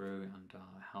walking through, and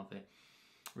how they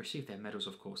receive their medals,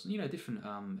 of course, and different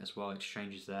as well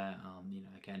exchanges there.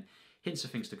 Again, hints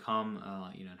of things to come,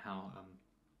 and how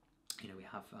you know, we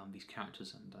have these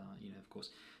characters, and you know, of course,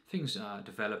 things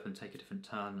develop and take a different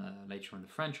turn later on in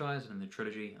the franchise and in the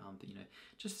trilogy. But you know,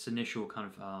 just this initial kind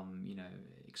of you know,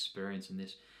 experience and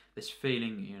this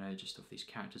feeling, you know, just of these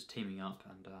characters teaming up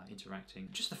and interacting.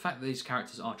 Just the fact that these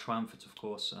characters are triumphant, of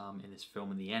course, in this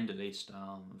film, in the end at least.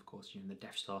 Of course, you know, the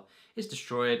Death Star is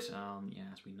destroyed, yeah,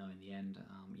 as we know in the end.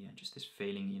 You know, just this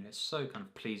feeling, you know, it's so kind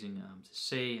of pleasing to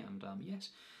see, and yes,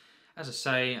 as I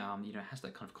say, you know, it has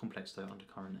that kind of complex though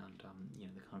undercurrent, and you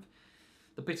know, the kind of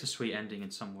the bittersweet ending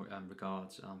in some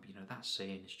regards. You know, that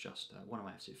scene is just one of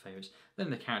my absolute favourites. Then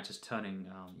the characters turning,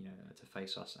 you know, to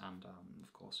face us, and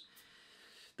of course,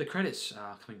 the credits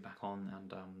coming back on,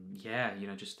 and yeah, you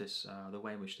know, just this the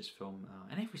way in which this film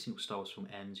and every single Star Wars film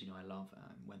ends. You know, I love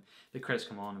when the credits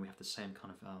come on and we have the same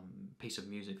kind of piece of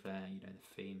music there. You know,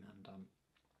 the theme, and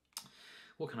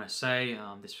what can I say?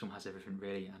 This film has everything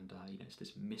really, and you know, it's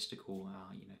this mystical,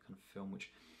 you know, kind of film which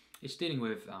is dealing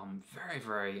with very,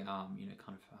 very, you know,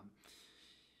 kind of.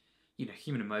 You know,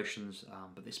 human emotions,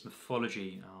 but this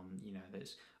mythology, you know,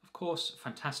 that's of course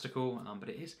fantastical, but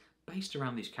it is based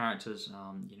around these characters,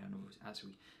 you know, and as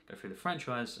we go through the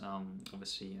franchise,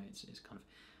 obviously it's kind of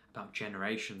about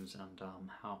generations, and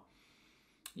how,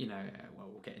 you know, well,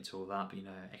 we'll get into all that, but you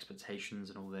know, expectations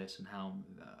and all this, and how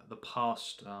the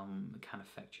past can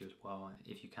affect you as well,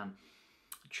 if you can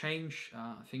change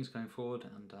things going forward,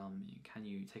 and can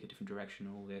you take a different direction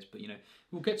and all this. But you know,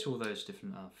 we'll get to all those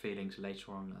different feelings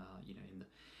later on, you know,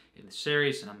 in the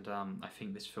series, and I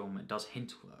think this film, it does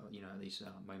hint, you know, at these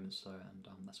moments though, and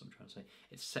that's what I'm trying to say.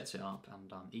 It sets it up,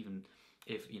 and even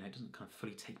if, you know, it doesn't kind of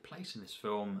fully take place in this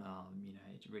film, you know,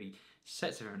 it really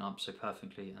sets everything up so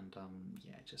perfectly, and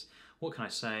yeah, just what can I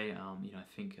say? You know,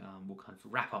 I think we'll kind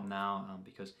of wrap up now,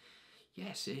 because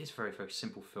yes, it is a very, very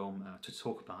simple film to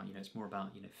talk about. You know, it's more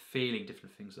about, you know, feeling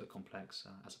different things that are complex,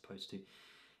 as opposed to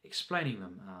explaining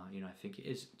them. You know, I think it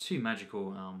is too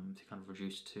magical to kind of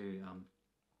reduce to,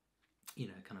 you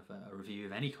know, kind of a review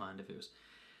of any kind. If it was,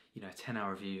 you know, a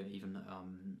 10-hour review, even,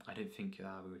 I don't think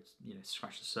we would, you know,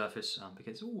 scratch the surface,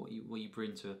 because all what you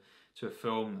bring to a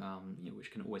film, you know,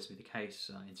 which can always be the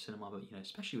case in cinema, but you know,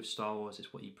 especially with Star Wars,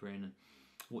 it's what you bring and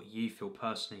what you feel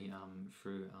personally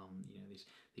through, you know,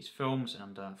 these films,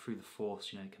 and through the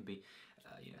Force. You know, it can be,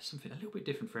 you know, something a little bit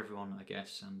different for everyone, I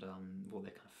guess, and what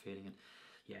they're kind of feeling. And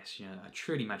yes, you know, a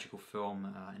truly magical film,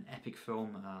 an epic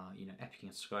film, you know, epic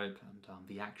in scope, and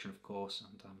the action, of course,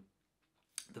 and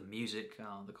the music,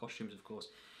 the costumes, of course.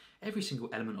 Every single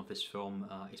element of this film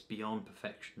is beyond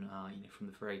perfection. You know, from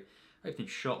the very opening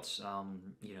shots,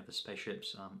 you know, the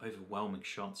spaceships, overwhelming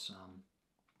shots,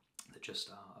 that just,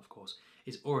 of course,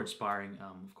 is awe-inspiring,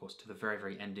 of course, to the very,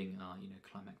 very ending, you know,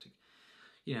 climactic,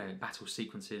 you know, battle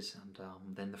sequences,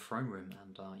 and then the throne room,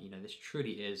 and you know, this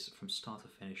truly is, from start to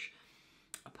finish,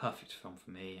 a perfect film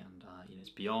for me, and you know, it's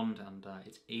beyond, and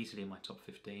it's easily in my top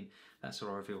 15. That's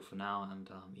what I reveal for now, and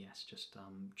yes, just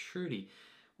truly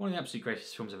one of the absolute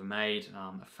greatest films ever made,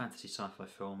 a fantasy sci-fi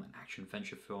film, an action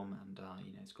adventure film, and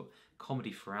you know, it's got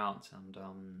comedy throughout, and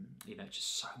you know, it's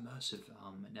just so immersive.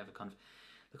 It never kind of,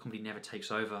 the comedy never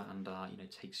takes over, and you know,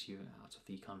 takes you out of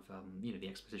the kind of you know, the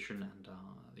exposition, and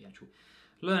the actual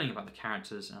learning about the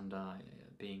characters, and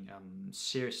being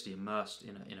seriously immersed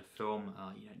in a film.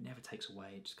 You know, it never takes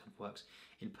away. It just kind of works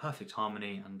in perfect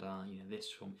harmony, and you know,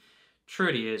 this film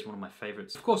truly is one of my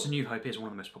favourites. Of course, A New Hope is one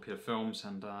of the most popular films,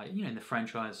 and you know, in the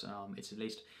franchise, it's at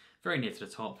least very near to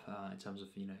the top in terms of,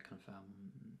 you know, kind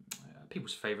of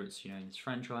people's favourites, you know, in this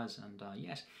franchise. And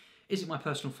yes, is it my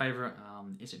personal favourite?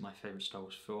 Is it my favourite Star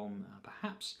Wars film?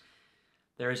 Perhaps.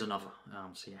 There is another,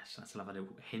 so yes, that's another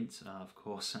little hint, of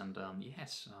course, and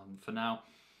yes, for now,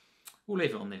 we'll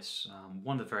leave it on this.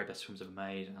 One of the very best films ever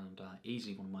made, and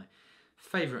easily one of my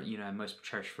favourite, you know, most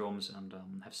cherished films, and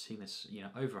have seen this, you know,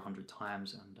 over 100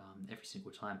 times, and every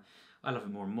single time I love it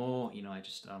more and more. You know, I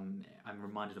just, I'm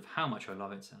reminded of how much I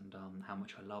love it, and how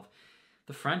much I love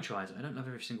the franchise. I don't love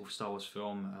every single Star Wars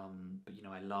film, but you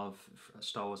know, I love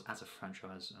Star Wars as a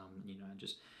franchise. You know, and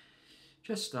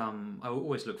just I will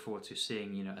always look forward to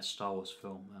seeing, you know, a Star Wars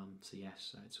film. So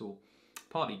yes, it's all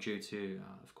partly due to,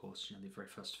 of course, you know, the very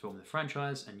first film in the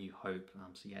franchise, A New Hope.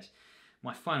 So yes,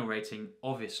 my final rating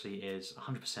obviously is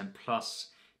 100% plus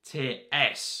tier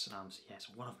S. So yes,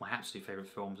 one of my absolute favourite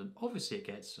films, and obviously it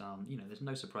gets, you know, there's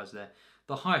no surprise there,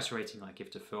 the highest rating I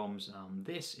give to films.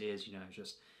 This is, you know,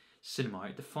 just cinema.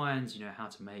 It defines, you know, how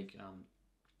to make,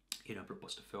 you know, a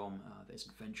blockbuster film that is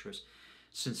adventurous,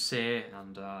 sincere,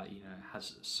 and you know,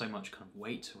 has so much kind of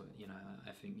weight to it. You know,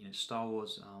 I think, you know, Star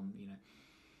Wars, you know,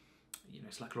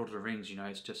 it's like Lord of the Rings. You know,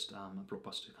 it's just a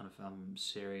blockbuster kind of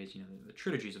series. You know, the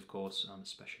trilogies, of course,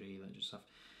 especially, that just have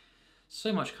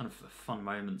so much kind of fun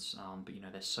moments, but you know,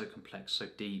 they're so complex, so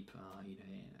deep, you know,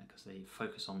 because they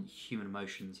focus on human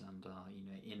emotions, and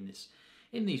you know,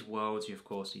 in these worlds, of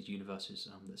course, these universes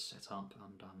that's set up,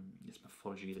 and this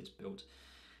mythology that's built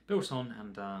on,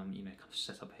 and you know, kind of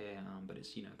set up here, but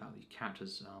it's, you know, about these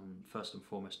characters first and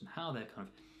foremost, and how they're kind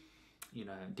of, you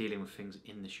know, dealing with things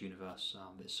in this universe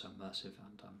that's so immersive,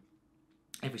 and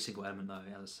every single element, though,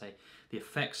 as I say, the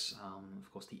effects,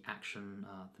 of course, the action,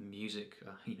 the music,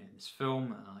 you know, in this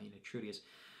film, you know, truly is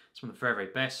some of the very, very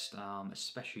best,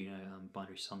 especially, you know,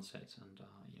 Binary Sunset, and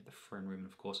you know, the Throne Room, and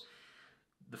of course,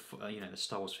 the you know, the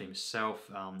Star Wars theme itself,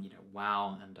 you know,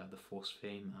 WoW, and the Force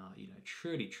theme, you know,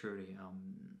 truly, truly,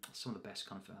 some of the best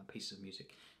kind of pieces of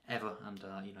music ever, and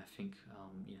you know, I think,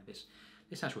 you know,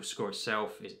 this actual score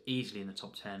itself is easily in the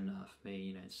top 10 for me,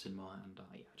 you know, in cinema, and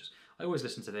yeah, I always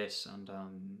listen to this, and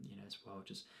you know, as well,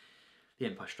 just The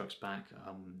Empire Strikes Back,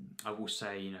 I will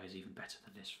say, you know, is even better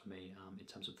than this for me in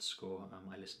terms of the score.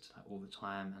 I listen to that all the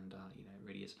time, and you know, it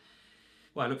really is.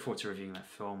 Well, I look forward to reviewing that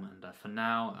film, and for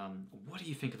now, what do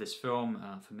you think of this film?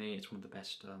 For me, it's one of the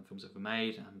best films ever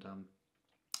made, and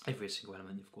every single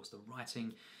element, of course, the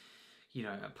writing. You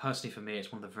know, personally for me,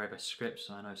 it's one of the very best scripts.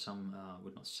 I know some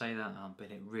would not say that, but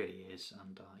it really is,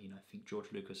 and you know, I think George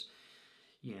Lucas,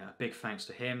 you know, a big thanks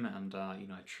to him, and you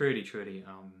know, truly, truly,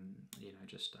 you know,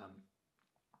 just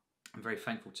I'm very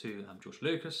thankful to George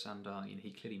Lucas, and you know,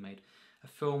 he clearly made a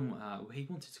film where he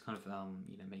wanted to kind of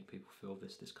you know, make people feel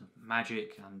this kind of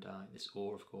magic, and this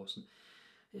awe, of course, and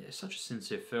it's such a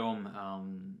sincere film.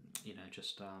 You know,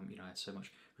 just you know, I had so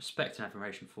much respect and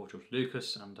admiration for George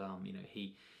Lucas, and you know,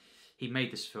 he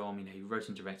made this film, you know, he wrote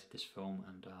and directed this film,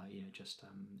 and you know, just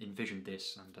envisioned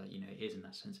this, and you know, it is in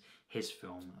that sense his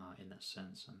film in that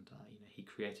sense, and you know, he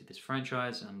created this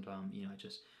franchise, and you know,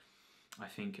 I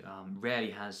think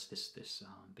rarely has this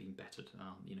been bettered,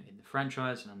 you know, in the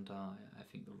franchise, and I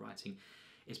think the writing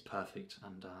is perfect,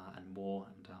 and more,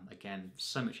 and again,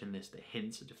 so much in this that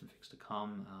hints at different things to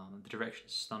come. The direction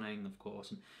is stunning, of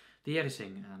course, and the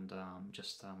editing, and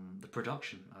just the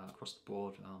production across the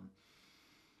board.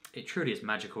 It truly is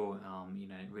magical. You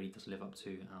know, it really does live up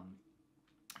to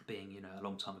being, you know, a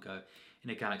long time ago in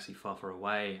a galaxy far, far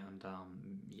away, and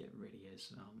yeah, it really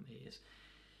is.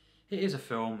 It is a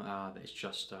film that is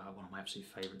just one of my absolute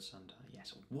favourites, and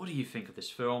yes, what do you think of this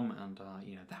film? And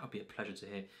you know, that would be a pleasure to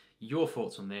hear your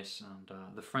thoughts on this,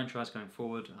 and the franchise going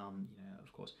forward. You know,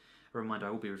 of course, a reminder, I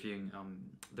will be reviewing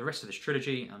the rest of this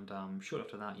trilogy, and shortly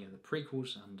after that, you know, the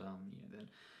prequels, and you know, then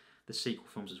the sequel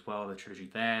films as well, the trilogy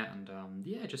there, and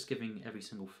yeah, just giving every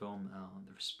single film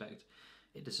the respect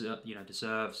it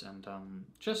deserves, and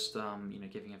just you know,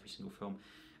 giving every single film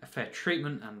a fair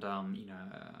treatment, and you know,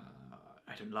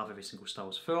 I don't love every single Star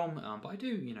Wars film, but I do,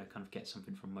 you know, kind of get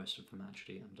something from most of them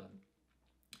actually, and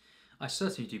I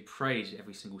certainly do praise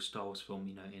every single Star Wars film,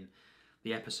 you know, in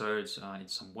the episodes in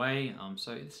some way.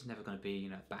 So this is never going to be, you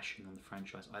know, bashing on the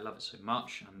franchise. I love it so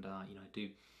much, and you know, I do.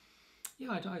 Yeah,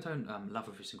 I don't love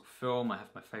every single film. I have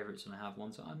my favourites, and I have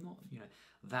ones that I'm not, you know,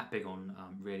 that big on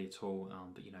really at all.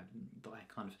 But you know, that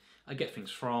I get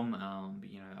things from, but,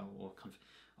 you know, or kind of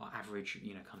are average,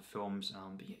 you know, kind of films.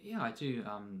 But yeah, I do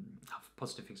have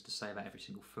positive things to say about every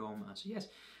single film. So yes,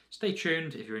 stay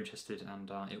tuned if you're interested, and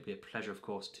it'll be a pleasure, of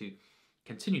course, to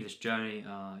continue this journey,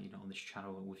 you know, on this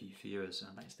channel with you viewers.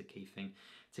 That is the key thing,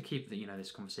 to keep the, you know,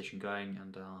 this conversation going,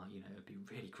 and you know, it'd be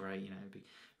really great. You know, it'd be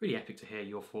really epic to hear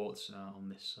your thoughts on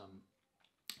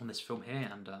this film here,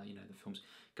 and you know, the films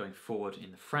going forward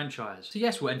in the franchise. So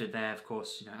yes, we'll end it there. Of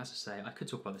course, you know, as I say, I could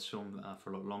talk about this film for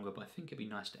a lot longer, but I think it'd be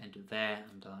nice to end it there.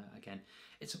 And again,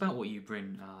 it's about what you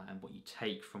bring and what you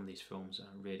take from these films.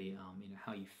 Really, you know,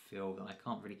 how you feel. That I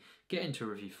can't really get into a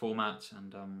review format,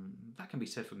 and that can be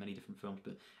said for many different films,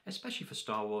 but especially for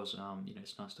Star Wars, you know,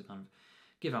 it's nice to kind of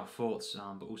give our thoughts,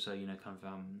 but also, you know, kind of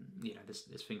you know,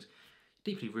 there's things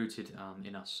deeply rooted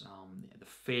in us, the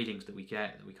feelings that we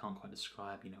get that we can't quite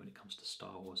describe, you know, when it comes to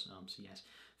Star Wars. So yes,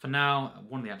 for now,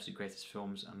 one of the absolute greatest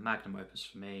films, a magnum opus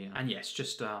for me. And yes,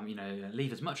 just you know,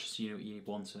 leave as much as you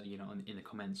want, you know, in the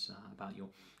comments about your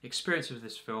experience with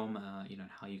this film, you know,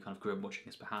 how you kind of grew up watching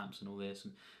this perhaps, and all this,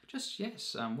 and just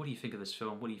yes, what do you think of this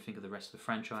film? What do you think of the rest of the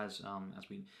franchise?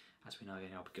 As we know, you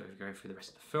know, I'll be going through the rest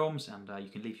of the films, and you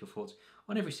can leave your thoughts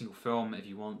on every single film if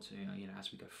you want to, you know,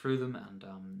 as we go through them, and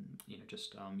you know,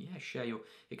 just yeah, share your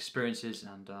experiences,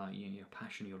 and you know, your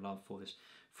passion, your love for this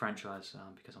franchise,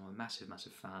 because I'm a massive,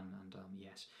 massive fan, and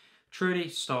yes, truly,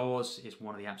 Star Wars is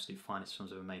one of the absolute finest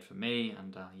films ever made for me,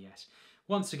 and yes,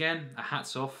 once again, a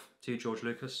hats off to George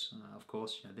Lucas, of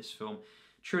course. You know, this film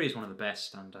truly is one of the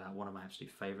best, and one of my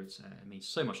absolute favourites. It means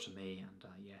so much to me,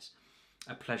 and yes,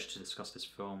 a pleasure to discuss this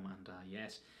film, and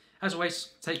yes, As always,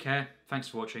 take care, thanks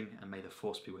for watching, and may the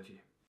Force be with you.